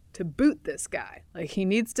to boot this guy? Like, he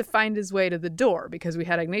needs to find his way to the door because we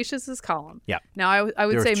had Ignatius's column. Yeah. Now, I would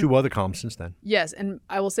say... There were 2 other columns since then. Yes, and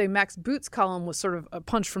I will say Max Boot's column was sort of a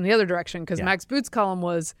punch from the other direction because Max Boot's column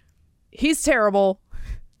was, he's terrible,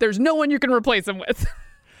 there's no one you can replace him with.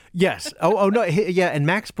 Yes. Oh no. And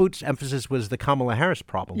Max Boot's emphasis was the Kamala Harris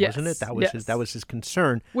problem, wasn't it? That was his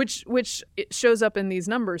concern. Which it shows up in these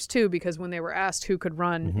numbers too, because when they were asked who could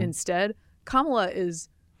run instead, Kamala is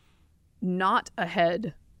not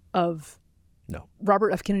ahead of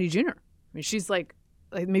Robert F. Kennedy Jr. I mean, she's like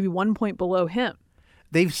maybe 1 point below him.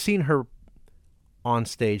 They've seen her on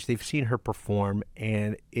stage. They've seen her perform,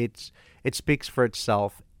 and it speaks for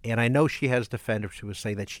itself. And I know she has defenders who would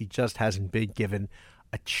say that she just hasn't been given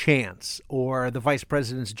a chance, or the vice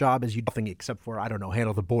president's job is you nothing except for, I don't know,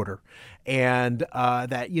 handle the border, and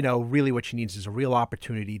that, really what she needs is a real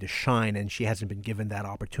opportunity to shine, and she hasn't been given that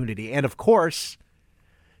opportunity. And of course,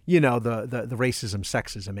 the racism,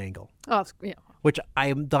 sexism angle. Oh, yeah. Which I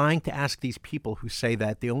am dying to ask these people who say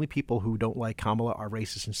that the only people who don't like Kamala are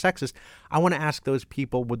racist and sexist. I want to ask those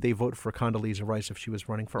people, would they vote for Condoleezza Rice if she was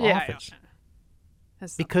running for office? Yeah.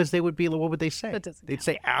 Because they would be, what would they say? That doesn't They'd count.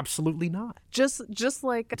 say absolutely not. Just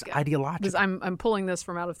like It's ideological. I'm pulling this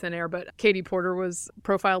from out of thin air, but Katie Porter was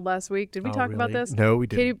profiled last week. Did we talk about really? this? No, we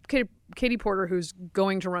didn't. Katie Porter, who's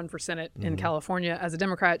going to run for Senate in California as a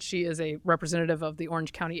Democrat, she is a representative of the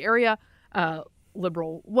Orange County area,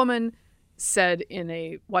 liberal woman, said in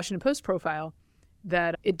a Washington Post profile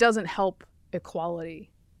that it doesn't help equality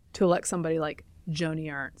to elect somebody like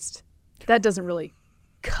Joni Ernst. That doesn't really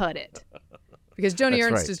cut it. Because Joni That's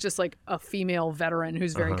Ernst right. is just like a female veteran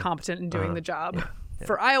who's very competent in doing the job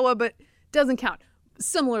for Iowa, but doesn't count.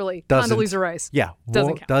 Similarly, Condoleezza Rice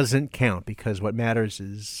doesn't count because what matters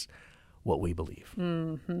is what we believe.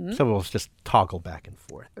 Mm-hmm. So we'll just toggle back and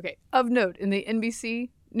forth. Okay. Of note, in the NBC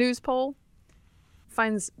News poll,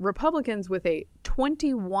 finds Republicans with a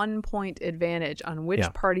 21-point advantage on which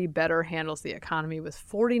party better handles the economy, with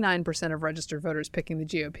 49% of registered voters picking the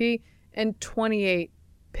GOP and 28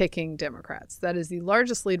 picking Democrats. That is the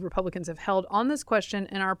largest lead Republicans have held on this question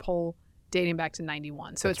in our poll dating back to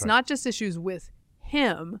 91. So it's not just issues with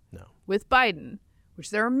him, with Biden, which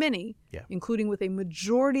there are many, including with a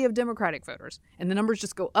majority of Democratic voters. And the numbers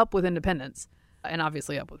just go up with independents and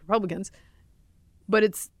obviously up with Republicans. But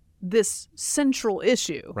it's this central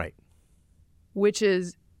issue, Right. which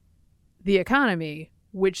is the economy,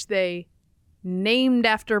 which they named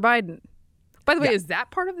after Biden. By the way, is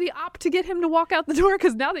that part of the op to get him to walk out the door?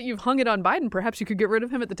 Because now that you've hung it on Biden, perhaps you could get rid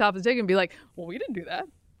of him at the top of the ticket and be like, well, we didn't do that.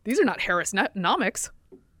 These are not Harris-nomics.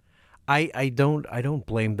 I don't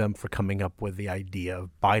blame them for coming up with the idea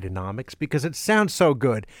of Bidenomics because it sounds so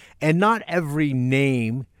good. And not every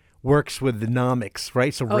name works with the nomics,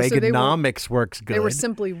 right? So Reaganomics works good. They were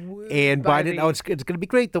simply wooed and by Biden, the- it's going to be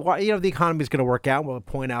great. The economy is going to work out. We'll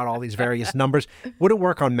point out all these various numbers. Wouldn't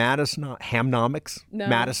work on Hamnomics. No.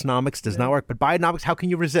 Mattisnomics does not work. But Bidenomics, how can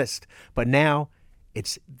you resist? But now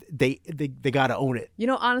it's they got to own it.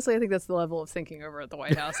 Honestly, I think that's the level of thinking over at the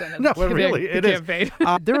White House and at No, the really, it is. campaign.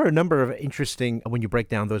 There are a number of interesting, when you break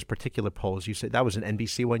down those particular polls, you said that was an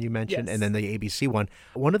NBC one you mentioned, Yes. and then the ABC one.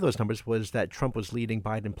 One of those numbers was that Trump was leading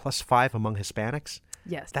Biden +5 among Hispanics.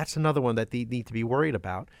 Yes. That's another one that they need to be worried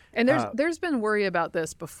about. And there's been worry about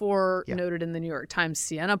this before, noted in the New York Times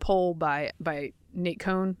Siena poll by Nate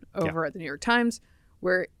Cohn over at the New York Times,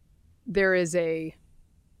 where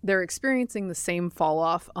they're experiencing the same fall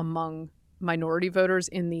off among minority voters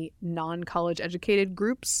in the non-college educated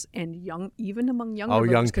groups and even among younger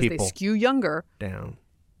voters, young because they people. skew younger. Down.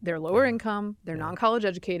 They're lower income, they're non-college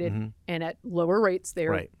educated, and at lower rates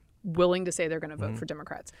they're willing to say they're going to vote for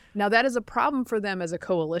Democrats. Now that is a problem for them as a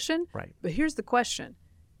coalition. Right. But here's the question.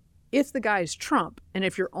 If the guy is Trump, and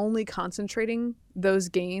if you're only concentrating those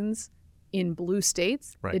gains in blue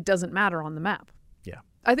states, it doesn't matter on the map. Yeah.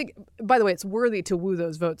 I think, by the way, it's worthy to woo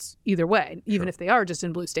those votes either way, even if they are just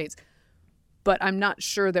in blue states. But I'm not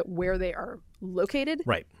sure that where they are located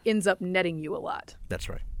ends up netting you a lot. That's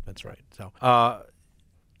right. So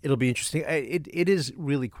it'll be interesting. It is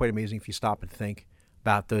really quite amazing if you stop and think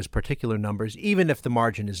about those particular numbers, even if the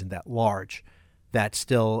margin isn't that large, that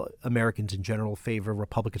still Americans in general favor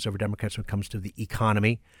Republicans over Democrats when it comes to the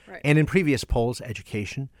economy. Right. And in previous polls,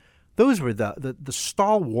 education. Those were the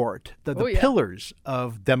stalwart, the pillars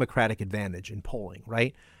of Democratic advantage in polling,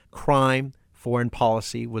 right? Crime, foreign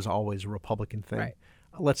policy was always a Republican thing. Right.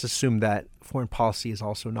 Let's assume that foreign policy is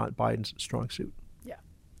also not Biden's strong suit. Yeah.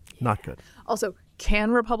 Not good. Also,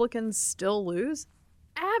 can Republicans still lose?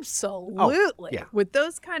 Absolutely. yeah. With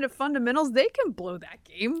those kind of fundamentals, they can blow that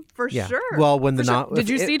game for Yeah. sure. Well, when For the sure. no- Did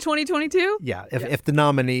you if- see 2022? Yeah, if the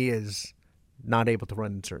nominee is not able to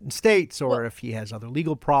run in certain states, or if he has other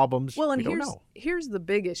legal problems, Well, and we don't know. here's the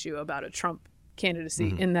big issue about a Trump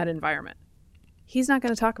candidacy Mm-hmm. in that environment. He's not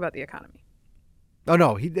going to talk about the economy. Oh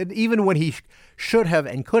no, he did, even when he should have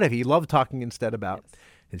and could have, he loved talking instead about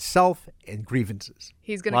himself and grievances.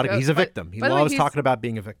 He's going to go. He's a victim. He by the way, loves talking about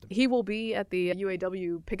being a victim. He will be at the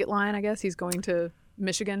UAW picket line, I guess. He's going to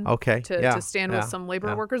Michigan Okay, to stand with some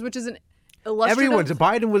labor workers, which is an illustrative.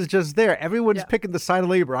 Biden was just there. Everyone's picking the side of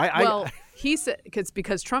labor. Well, he said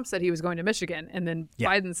because Trump said he was going to Michigan, and then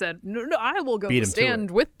Biden said, "No, I will go Beat him to stand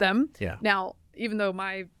it. with them." Yeah. Now, even though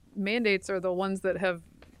my mandates are the ones that have,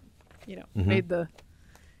 made the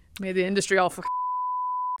industry all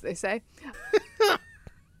they say.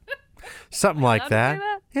 Something like Allowed to that. say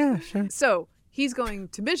that? Yeah, sure. So he's going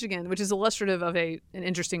to Michigan, which is illustrative of an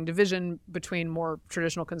interesting division between more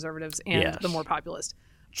traditional conservatives and Yes. the more populist.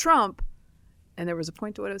 Trump, and there was a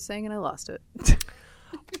point to what I was saying, and I lost it.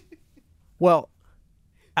 Well,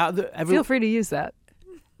 Feel free to use that.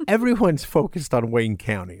 everyone's focused on Wayne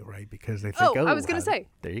County, right? Because they think, I was going to say,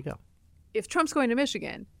 there you go. if Trump's going to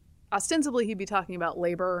Michigan, ostensibly he'd be talking about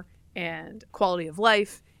labor and quality of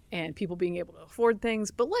life and people being able to afford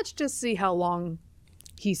things. But let's just see how long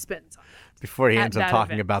he spends on that. Before he At ends up that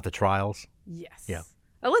talking event. about the trials. Yes. Yeah.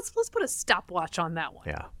 Let's put a stopwatch on that one.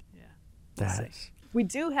 Yeah. Yeah. That's. We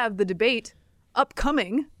do have the debate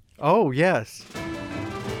upcoming. Oh, yes.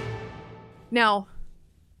 Now,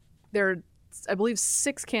 there are, I believe,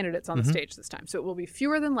 6 candidates on the Mm-hmm. stage this time, so it will be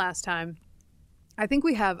fewer than last time. I think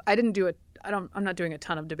we have. I'm not doing a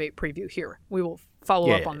ton of debate preview here. We will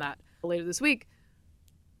follow up on that later this week.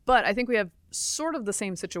 But I think we have sort of the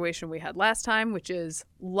same situation we had last time, which is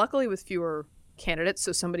luckily with fewer candidates,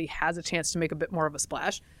 so somebody has a chance to make a bit more of a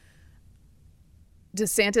splash.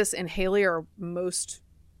 DeSantis and Haley are most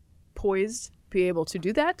poised to be able to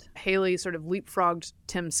do that. Haley sort of leapfrogged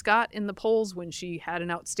Tim Scott in the polls when she had an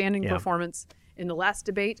outstanding performance in the last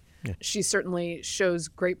debate. Yeah. She certainly shows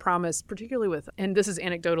great promise, particularly with, and this is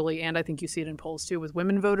anecdotally, and I think you see it in polls too, with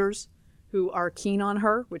women voters who are keen on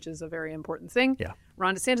her, which is a very important thing. Yeah.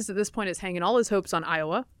 Ron DeSantis at this point is hanging all his hopes on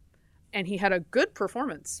Iowa, and he had a good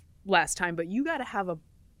performance last time, but you got to have a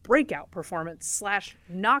breakout performance /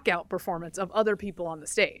 knockout performance of other people on the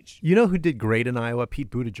stage. You know who did great in Iowa? Pete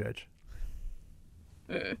Buttigieg.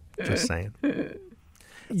 Just saying.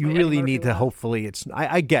 You really Murphy need to. laugh. Hopefully, it's.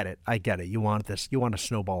 I get it. I get it. You want this. You want a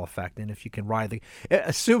snowball effect, and if you can ride the,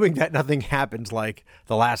 assuming that nothing happens like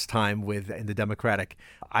the last time in the Democratic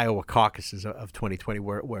Iowa caucuses of 2020,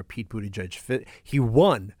 where Pete Buttigieg he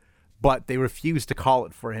won, but they refused to call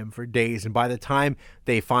it for him for days, and by the time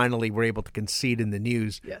they finally were able to concede in the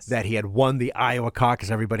news that he had won the Iowa caucus,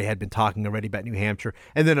 everybody had been talking already about New Hampshire,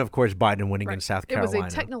 and then of course Biden winning in South Carolina. It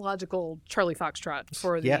was a technological Charlie Foxtrot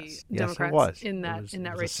for the Democrats it was. in that it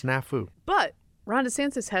was race. A snafu. But Ron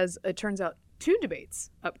DeSantis has, it turns out, 2 debates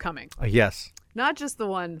upcoming. Yes. Not just the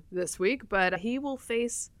one this week, but he will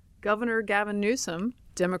face Governor Gavin Newsom,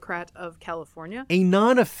 Democrat of California. A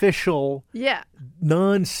non-official, Yeah.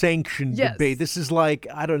 non-sanctioned Yes. debate. This is like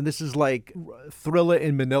this is like Thrilla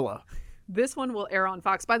in Manila. This one will air on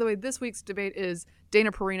Fox. By the way, this week's debate is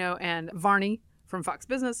Dana Perino and Varney from Fox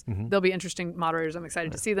Business. They'll be interesting moderators. I'm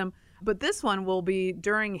excited to see them. But this one will be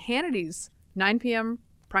during Hannity's 9 p.m.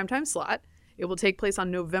 primetime slot. It will take place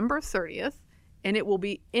on November 30th, and it will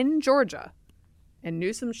be in Georgia. And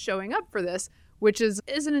Newsom's showing up for this, which is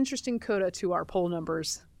an interesting coda to our poll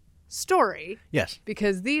numbers story. Yes.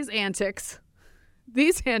 Because these antics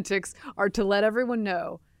are to let everyone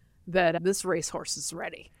know that this racehorse is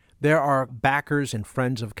ready. There are backers and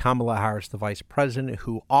friends of Kamala Harris, the vice president,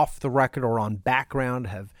 who off the record or on background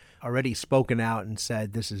have already spoken out and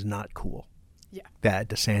said this is not cool. Yeah. That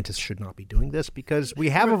DeSantis should not be doing this because we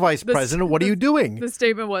have a vice president. What are you doing? The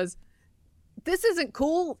statement was, this isn't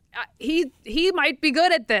cool. He might be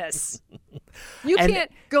good at this. You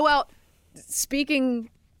can't go out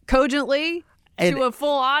speaking cogently to a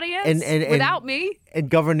full audience without me. And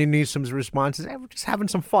Governor Newsom's response is, we're just having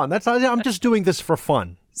some fun. I'm just doing this for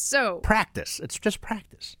fun. So Practice. It's just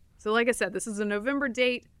practice. So like I said, this is a November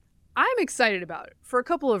date. I'm excited about it for a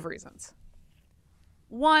couple of reasons.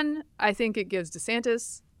 One, I think it gives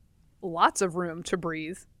DeSantis lots of room to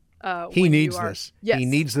breathe. He needs this. Yes. He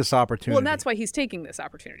needs this opportunity. Well, and that's why he's taking this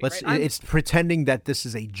opportunity. Right? It's pretending that this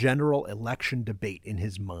is a general election debate in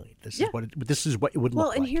his mind. This is what it would look like.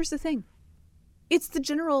 Well, and here's the thing. It's the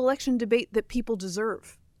general election debate that people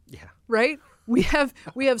deserve. Yeah. Right? We have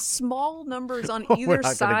small numbers on either We're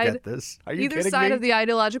not side. gonna get this. Are you either kidding side me? of the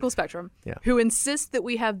ideological spectrum who insist that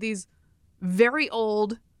we have these very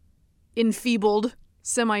old, enfeebled,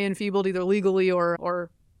 semi-enfeebled, either legally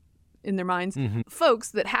or in their minds, folks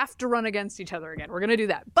that have to run against each other again. We're going to do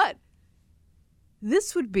that. But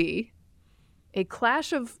this would be a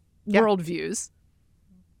clash of worldviews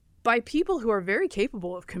by people who are very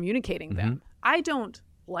capable of communicating them. I don't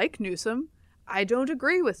like Newsom. I don't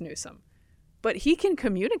agree with Newsom. But he can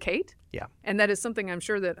communicate. Yeah. And that is something I'm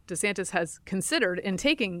sure that DeSantis has considered in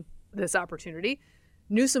taking this opportunity.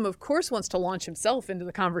 Newsom, of course, wants to launch himself into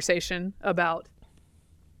the conversation about,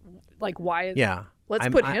 like, why. Yeah. Let's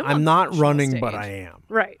put him on I'm the not national running, stage. but I am.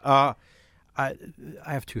 Right. I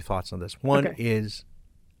have 2 thoughts on this. One is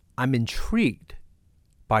I'm intrigued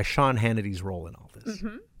by Sean Hannity's role in all this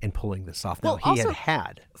and pulling this off. Well, now, he also,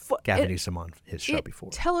 had Gavin Newsom on his show it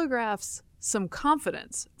before. Telegraphs some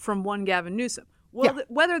confidence from one Gavin Newsom. Well,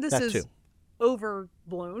 whether this that is too.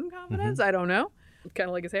 overblown confidence. I don't know. Kind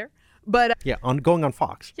of like his hair. But Yeah, going on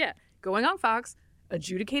Fox. yeah, going on Fox,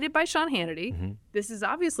 adjudicated by Sean Hannity. Mm-hmm. This is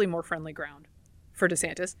obviously more friendly ground for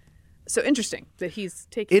DeSantis. So interesting that he's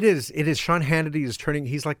taking. It is. Sean Hannity is turning.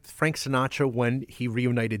 He's like Frank Sinatra when he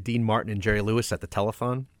reunited Dean Martin and Jerry Lewis at the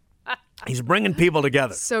telethon. He's bringing people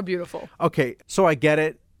together. So beautiful. Okay, so I get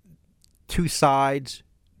it. Two sides,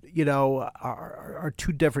 are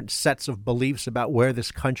two different sets of beliefs about where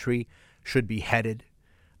this country should be headed.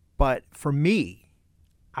 But for me,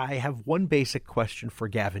 I have one basic question for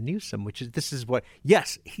Gavin Newsom, which is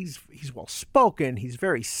yes, he's well spoken, he's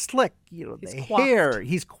very slick, He's the coiffed. hair,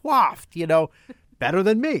 he's coiffed, better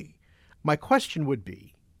than me. My question would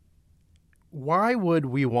be, why would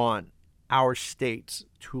we want our states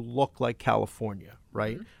to look like California,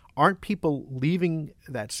 right? Mm-hmm. Aren't people leaving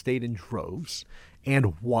that state in droves,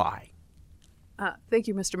 and why? Thank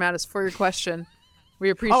you, Mr. Mattis, for your question. We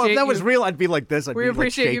appreciate Oh, if that was you. real, I'd be like this. We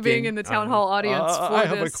appreciate you being in the town hall audience I for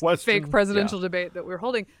have a this question. fake presidential Yeah. debate that we're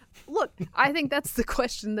holding. Look, I think that's the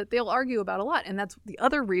question that they'll argue about a lot. And that's the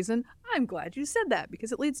other reason I'm glad you said that,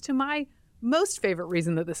 because it leads to my most favorite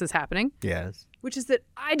reason that this is happening, Yes. which is that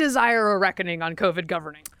I desire a reckoning on COVID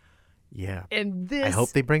governing. Yeah. And this I hope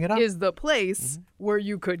they bring it up. is the place where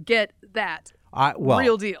you could get that Well,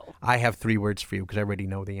 real deal. I have 3 words for you because I already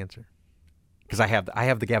know the answer. Because I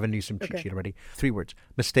have the Gavin Newsom cheat Okay. sheet already. 3 words.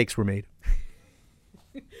 Mistakes were made.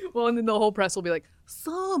 Well, and then the whole press will be like,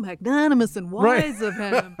 so magnanimous and wise of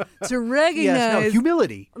him to recognize Yes, no,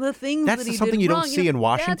 humility. the things That's that he something did you don't wrong. see in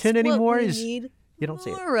Washington that's anymore What we is- need you don't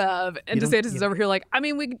see it. more of. And You don't- DeSantis is over here like, I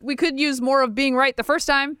mean, we could use more of being right the first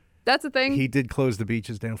time. That's a thing. He did close the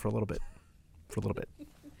beaches down for a little bit.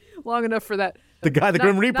 Long enough for that. The guy, the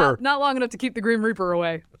Grim Reaper. Not long enough to keep the Grim Reaper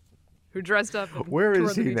away, who dressed up. And Where toured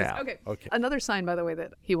is the he beaches. now? Okay. Okay. Another sign, by the way,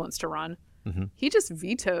 that he wants to run. Mm-hmm. He just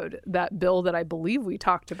vetoed that bill that I believe we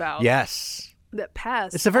talked about. Yes. That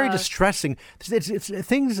passed. It's a very distressing. It's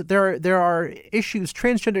things. There are issues,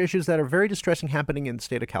 transgender issues that are very distressing happening in the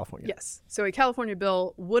state of California. Yes. So a California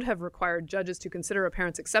bill would have required judges to consider a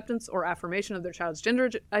parent's acceptance or affirmation of their child's gender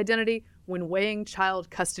identity when weighing child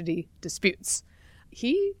custody disputes.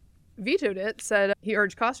 He vetoed it, said he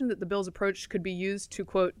urged caution that the bill's approach could be used to,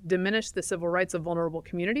 quote, diminish the civil rights of vulnerable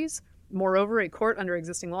communities. Moreover, a court under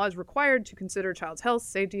existing law is required to consider child's health,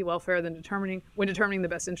 safety, welfare when determining the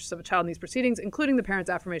best interests of a child in these proceedings, including the parent's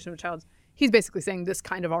affirmation of a child's. He's basically saying this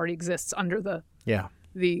kind of already exists under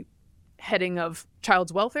the heading of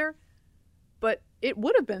child's welfare. But it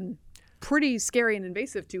would have been pretty scary and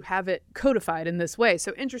invasive to have it codified in this way.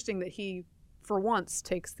 So interesting that he, for once,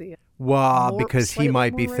 takes the Well, because he slightly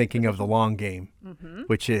might be more thinking right of the long game,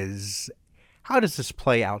 which is, how does this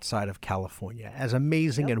play outside of California? As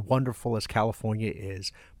amazing and wonderful as California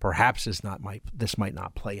is, perhaps this might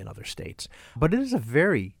not play in other states. But it is a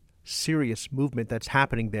very serious movement that's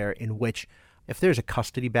happening there, in which if there's a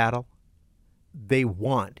custody battle, they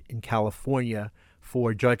want in California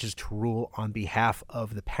for judges to rule on behalf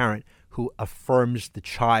of the parent who affirms the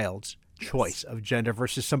child's choice of gender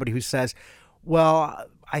versus somebody who says, well,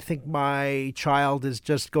 I think my child is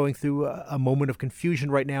just going through a moment of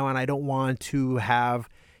confusion right now, and I don't want to have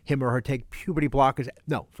him or her take puberty blockers.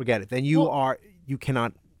 No, forget it. Then you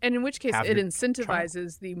cannot. And in which case, have it your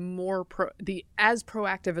incentivizes the more the as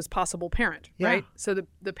proactive as possible parent, Yeah. right? So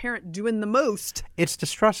the parent doing the most, It's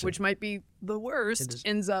distressing. which might be the worst, is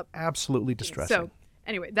ends up. absolutely distressing. So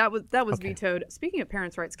anyway, that was vetoed. Speaking of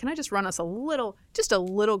parents' rights, can I just run us a little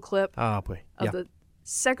clip Oh boy. of Yeah. the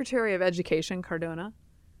Secretary of Education, Cardona,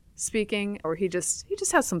 speaking, or he just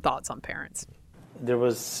has some thoughts on parents. There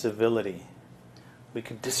was civility. We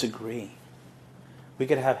could disagree. We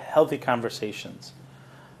could have healthy conversations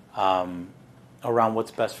around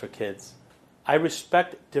what's best for kids. I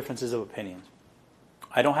respect differences of opinion.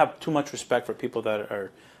 I don't have too much respect for people that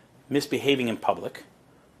are misbehaving in public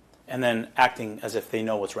and then acting as if they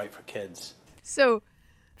know what's right for kids. So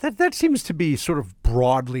That seems to be sort of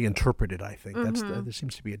broadly interpreted, I think. There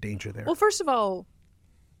seems to be a danger there. well, first of all,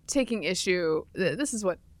 taking issue, this is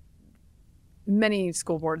what many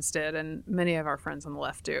school boards did and many of our friends on the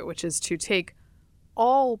left do, which is to take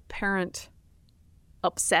all parent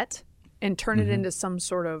upset and turn it into some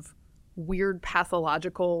sort of weird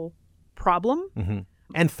pathological problem.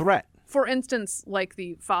 And threat. For instance, like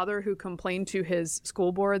the father who complained to his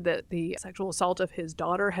school board that the sexual assault of his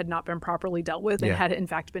daughter had not been properly dealt with and Yeah. had in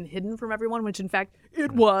fact been hidden from everyone, which in fact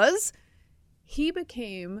it was. He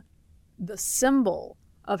became the symbol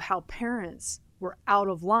of how parents were out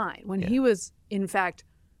of line when he was in fact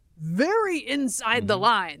very inside the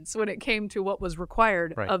lines when it came to what was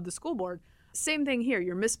required Right. of the school board. Same thing here.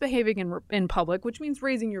 You're misbehaving in public, which means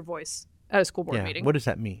raising your voice at a school board Yeah. meeting. What does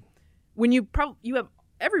that mean? When you have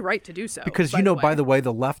every right to do so. Because, by the way,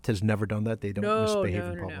 the left has never done that. They don't misbehave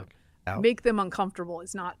in no. public. Out. Make them uncomfortable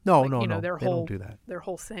is not No, like, no, you know, no. their They whole don't do that. their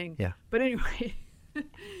whole thing. Yeah. But anyway,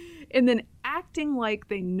 and then acting like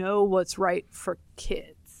they know what's right for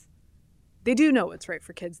kids. They do know what's right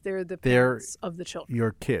for kids. They're the parents of the children.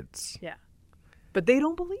 Your kids. Yeah. But they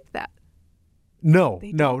don't believe that. No,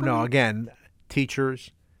 They no, don't no. believe- Again,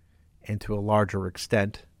 teachers, and to a larger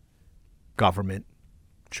extent, government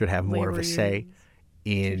should have more of Labor a say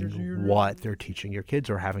unions, teachers' in unions. what they're teaching your kids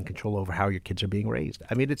or having control over how your kids are being raised.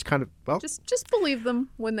 I mean, it's kind of, well, Just believe them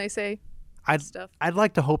when they say stuff. I'd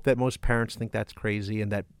like to hope that most parents think that's crazy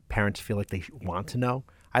and that parents feel like they want to know.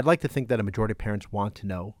 I'd like to think that a majority of parents want to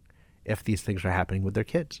know if these things are happening with their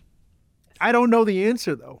kids. I don't know the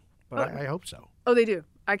answer, though, but I hope so. Oh, they do.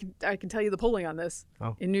 I can tell you the polling on this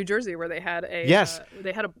Oh. in New Jersey, where they had a Yes.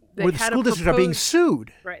 they had Where the school districts are being proposed-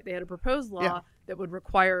 sued. Right. They had a proposed law Yeah. that would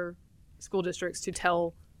require school districts to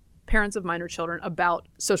tell parents of minor children about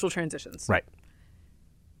social transitions. Right.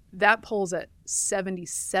 That polls at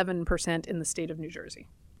 77% in the state of New Jersey.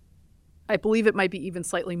 I believe it might be even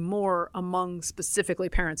slightly more among specifically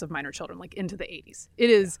parents of minor children, like into the 80s. It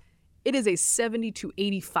is a 70 to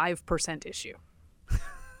 85% issue.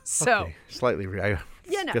 So, Okay. Slightly. I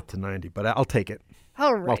no. get to 90, but I'll take it.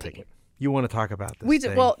 alrighty. I'll take it. You want to talk about this We do,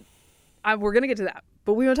 thing? well, we're going to get to that,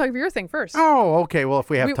 but we want to talk about your thing first. Oh, okay. Well, if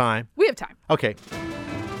we have time. We have time. Okay.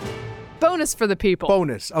 Bonus for the people.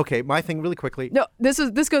 Bonus. Okay. My thing really quickly. No, this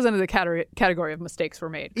goes under the category of mistakes were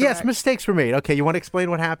made. Yes, correct? mistakes were made. Okay. You want to explain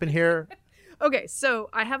what happened here? Okay, so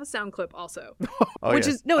I have a sound clip also, Oh, which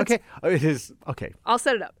yes. is no. It's, okay. Oh, it is. Okay. I'll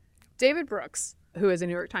set it up. David Brooks, who is a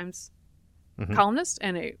New York Times columnist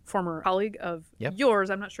and a former colleague of Yep.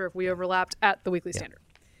 yours, I'm not sure if we overlapped at the Weekly Standard.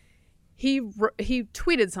 He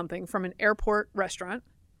tweeted something from an airport restaurant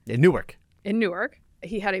In Newark. in Newark.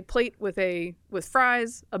 He had a plate with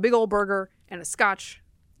fries, a big old burger, and a scotch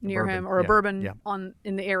near bourbon, him, or a yeah, bourbon yeah.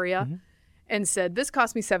 in the area, and said, "This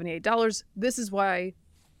cost me $78. This is why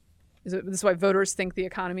voters think the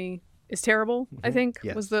economy is terrible." I think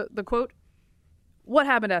Yes. was the quote. What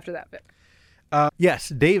happened after that, Vic? Yes,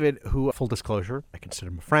 David, who, full disclosure, I consider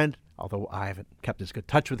him a friend, although I haven't kept as good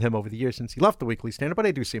touch with him over the years since he left the Weekly Standard, but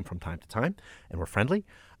I do see him from time to time, and we're friendly.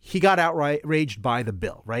 He got outraged by the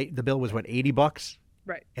bill, right? The bill was, what, $80?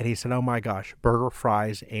 Right. And he said, oh my gosh, burger,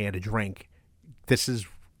 fries, and a drink. This is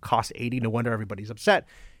cost $80. No wonder everybody's upset.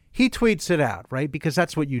 He tweets it out, right? Because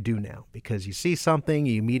that's what you do now. Because you see something,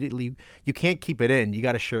 you can't keep it in. You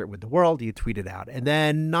got to share it with the world. You tweet it out. And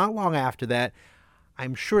then not long after that,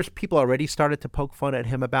 I'm sure people already started to poke fun at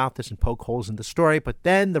him about this and poke holes in the story. But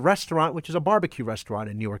then the restaurant, which is a barbecue restaurant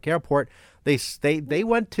in Newark Airport, they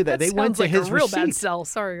went to That they sounds went to like his a real bad receipt. sell.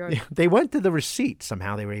 Sorry, guys. They went to the receipt.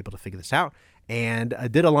 Somehow they were able to figure this out and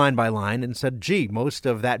did a line by line and said, gee, most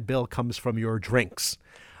of that bill comes from your drinks.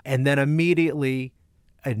 And then immediately,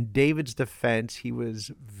 in David's defense, he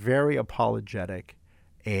was very apologetic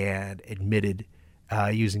and admitted,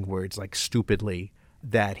 using words like stupidly,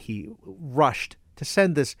 that he rushed to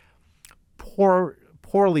send this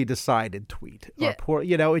poorly decided tweet. Yeah. Or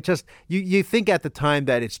it just, you think at the time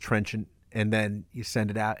that it's trenchant and then you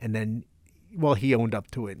send it out and then, well, he owned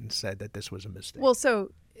up to it and said that this was a mistake. Well,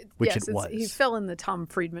 so Which yes, it was. he fell in the Tom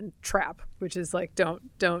Friedman trap, which is like don't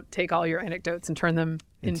take all your anecdotes and turn them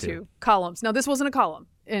into columns. Now, this wasn't a column.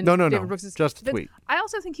 In No, David Brooks's just a defense. tweet. I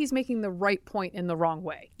also think he's making the right point in the wrong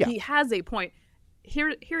way. Yeah. He has a point.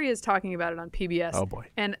 Here he is talking about it on PBS. Oh, boy.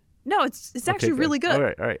 And no, it's actually good. really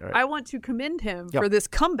good. All right. I want to commend him Yep. for this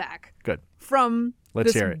comeback Good. from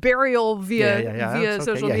Let's this hear it. burial via That's okay.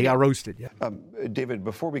 social Yeah, he media. got roasted. Yeah. David,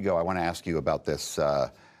 before we go, I want to ask you about this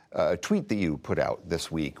tweet that you put out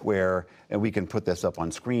this week where, and we can put this up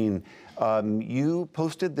on screen, you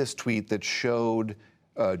posted this tweet that showed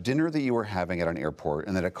dinner that you were having at an airport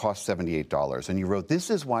and that it cost $78. And you wrote,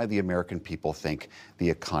 "This is why the American people think the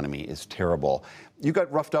economy is terrible." You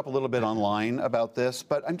got roughed up a little bit online about this,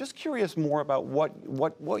 but I'm just curious more about what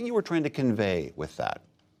you were trying to convey with that.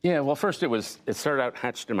 Yeah, well, first it started out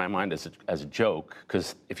hatched in my mind as a joke,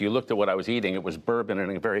 because if you looked at what I was eating, it was bourbon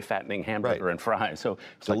and a very fattening hamburger Right. and fries. So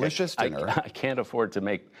it's Delicious like dinner. I can't afford to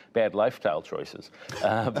make bad lifestyle choices.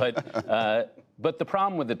 But the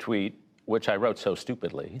problem with the tweet, which I wrote so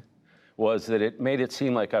stupidly, was that it made it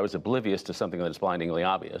seem like I was oblivious to something that is blindingly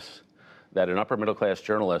obvious, that an upper middle class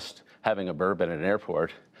journalist having a bourbon at an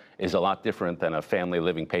airport is a lot different than a family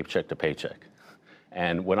living paycheck to paycheck.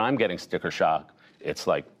 And when I'm getting sticker shock, it's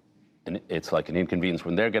like an inconvenience.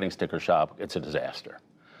 When they're getting sticker shock, it's a disaster.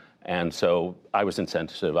 And so I was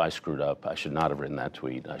insensitive. I screwed up. I should not have written that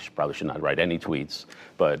tweet. Probably should not write any tweets.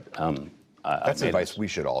 But That's advice we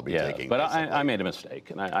should all be taking. But I made a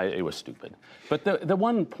mistake, and it was stupid. But the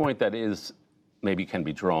one point that is maybe can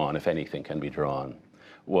be drawn, if anything can be drawn,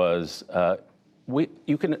 was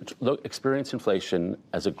you can experience inflation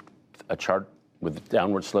as a chart with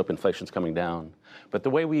downward slope. Inflation's coming down, but the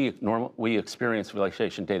way we experience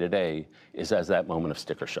inflation day to day is as that moment of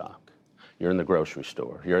sticker shock. You're in the grocery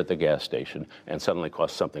store, you're at the gas station, and suddenly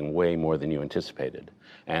costs something way more than you anticipated.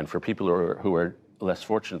 And for people who are less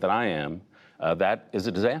fortunate than I am, that is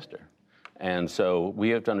a disaster. And so we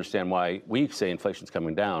have to understand why we say inflation's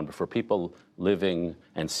coming down, but for people living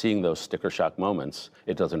and seeing those sticker shock moments,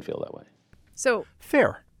 it doesn't feel that way. So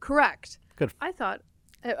fair. Correct. Good. I thought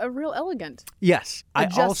a real elegant Yes.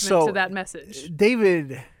 adjustment to that message.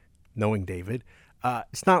 David, knowing David,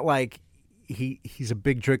 it's not like he's a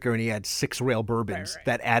big drinker and he had 6 rail bourbons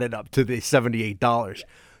that added up to the $78. Yeah.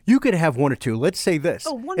 You could have one or two. Let's say this.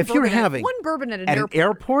 If you're having one bourbon at an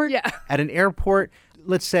airport. At an airport,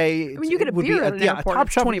 let's say. I mean, you get a beer at an airport. Top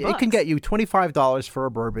Shop, $20. It can get you $25 for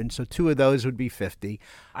a bourbon, so 2 of those would be $50.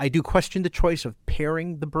 I do question the choice of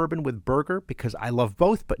pairing the bourbon with burger because I love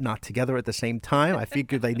both, but not together at the same time. I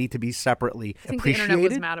figure they need to be separately appreciated. I think the internet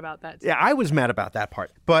was mad about that too. Yeah, I was mad about that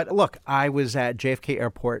part. But look, I was at JFK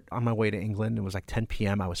Airport on my way to England. It was like 10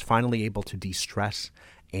 p.m. I was finally able to de-stress,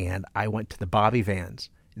 and I went to the Bobby Vans.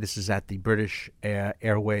 This is at the British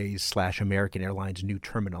Airways / American Airlines new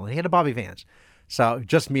terminal. And he had a Bobby Vans. So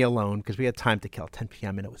just me alone because we had time to kill, 10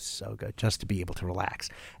 p.m. and it was so good just to be able to relax.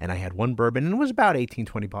 And I had one bourbon and it was about $18,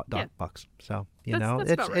 $20 bucks. So,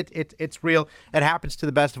 it's real. It happens to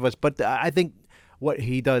the best of us. But I think what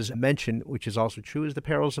he does mention, which is also true, is the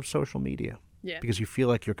perils of social media. Yeah. Because you feel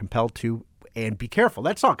like you're compelled to, and be careful.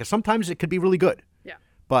 That's all, because sometimes it could be really good. Yeah.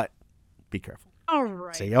 But be careful. All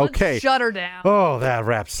right. Say, okay. Let's shut her down. Oh, that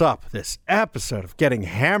wraps up this episode of Getting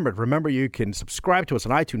Hammered. Remember, you can subscribe to us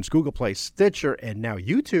on iTunes, Google Play, Stitcher, and now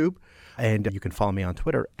YouTube. And you can follow me on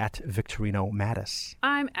Twitter at Victorino Mattis.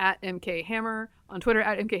 I'm at MK Hammer on Twitter,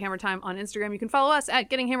 at MK Hammer Time on Instagram. You can follow us at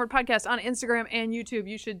Getting Hammered Podcast on Instagram and YouTube.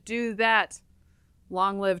 You should do that.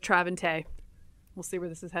 Long live Trav and Tay. We'll see where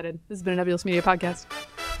this is headed. This has been a Nebulous Media Podcast.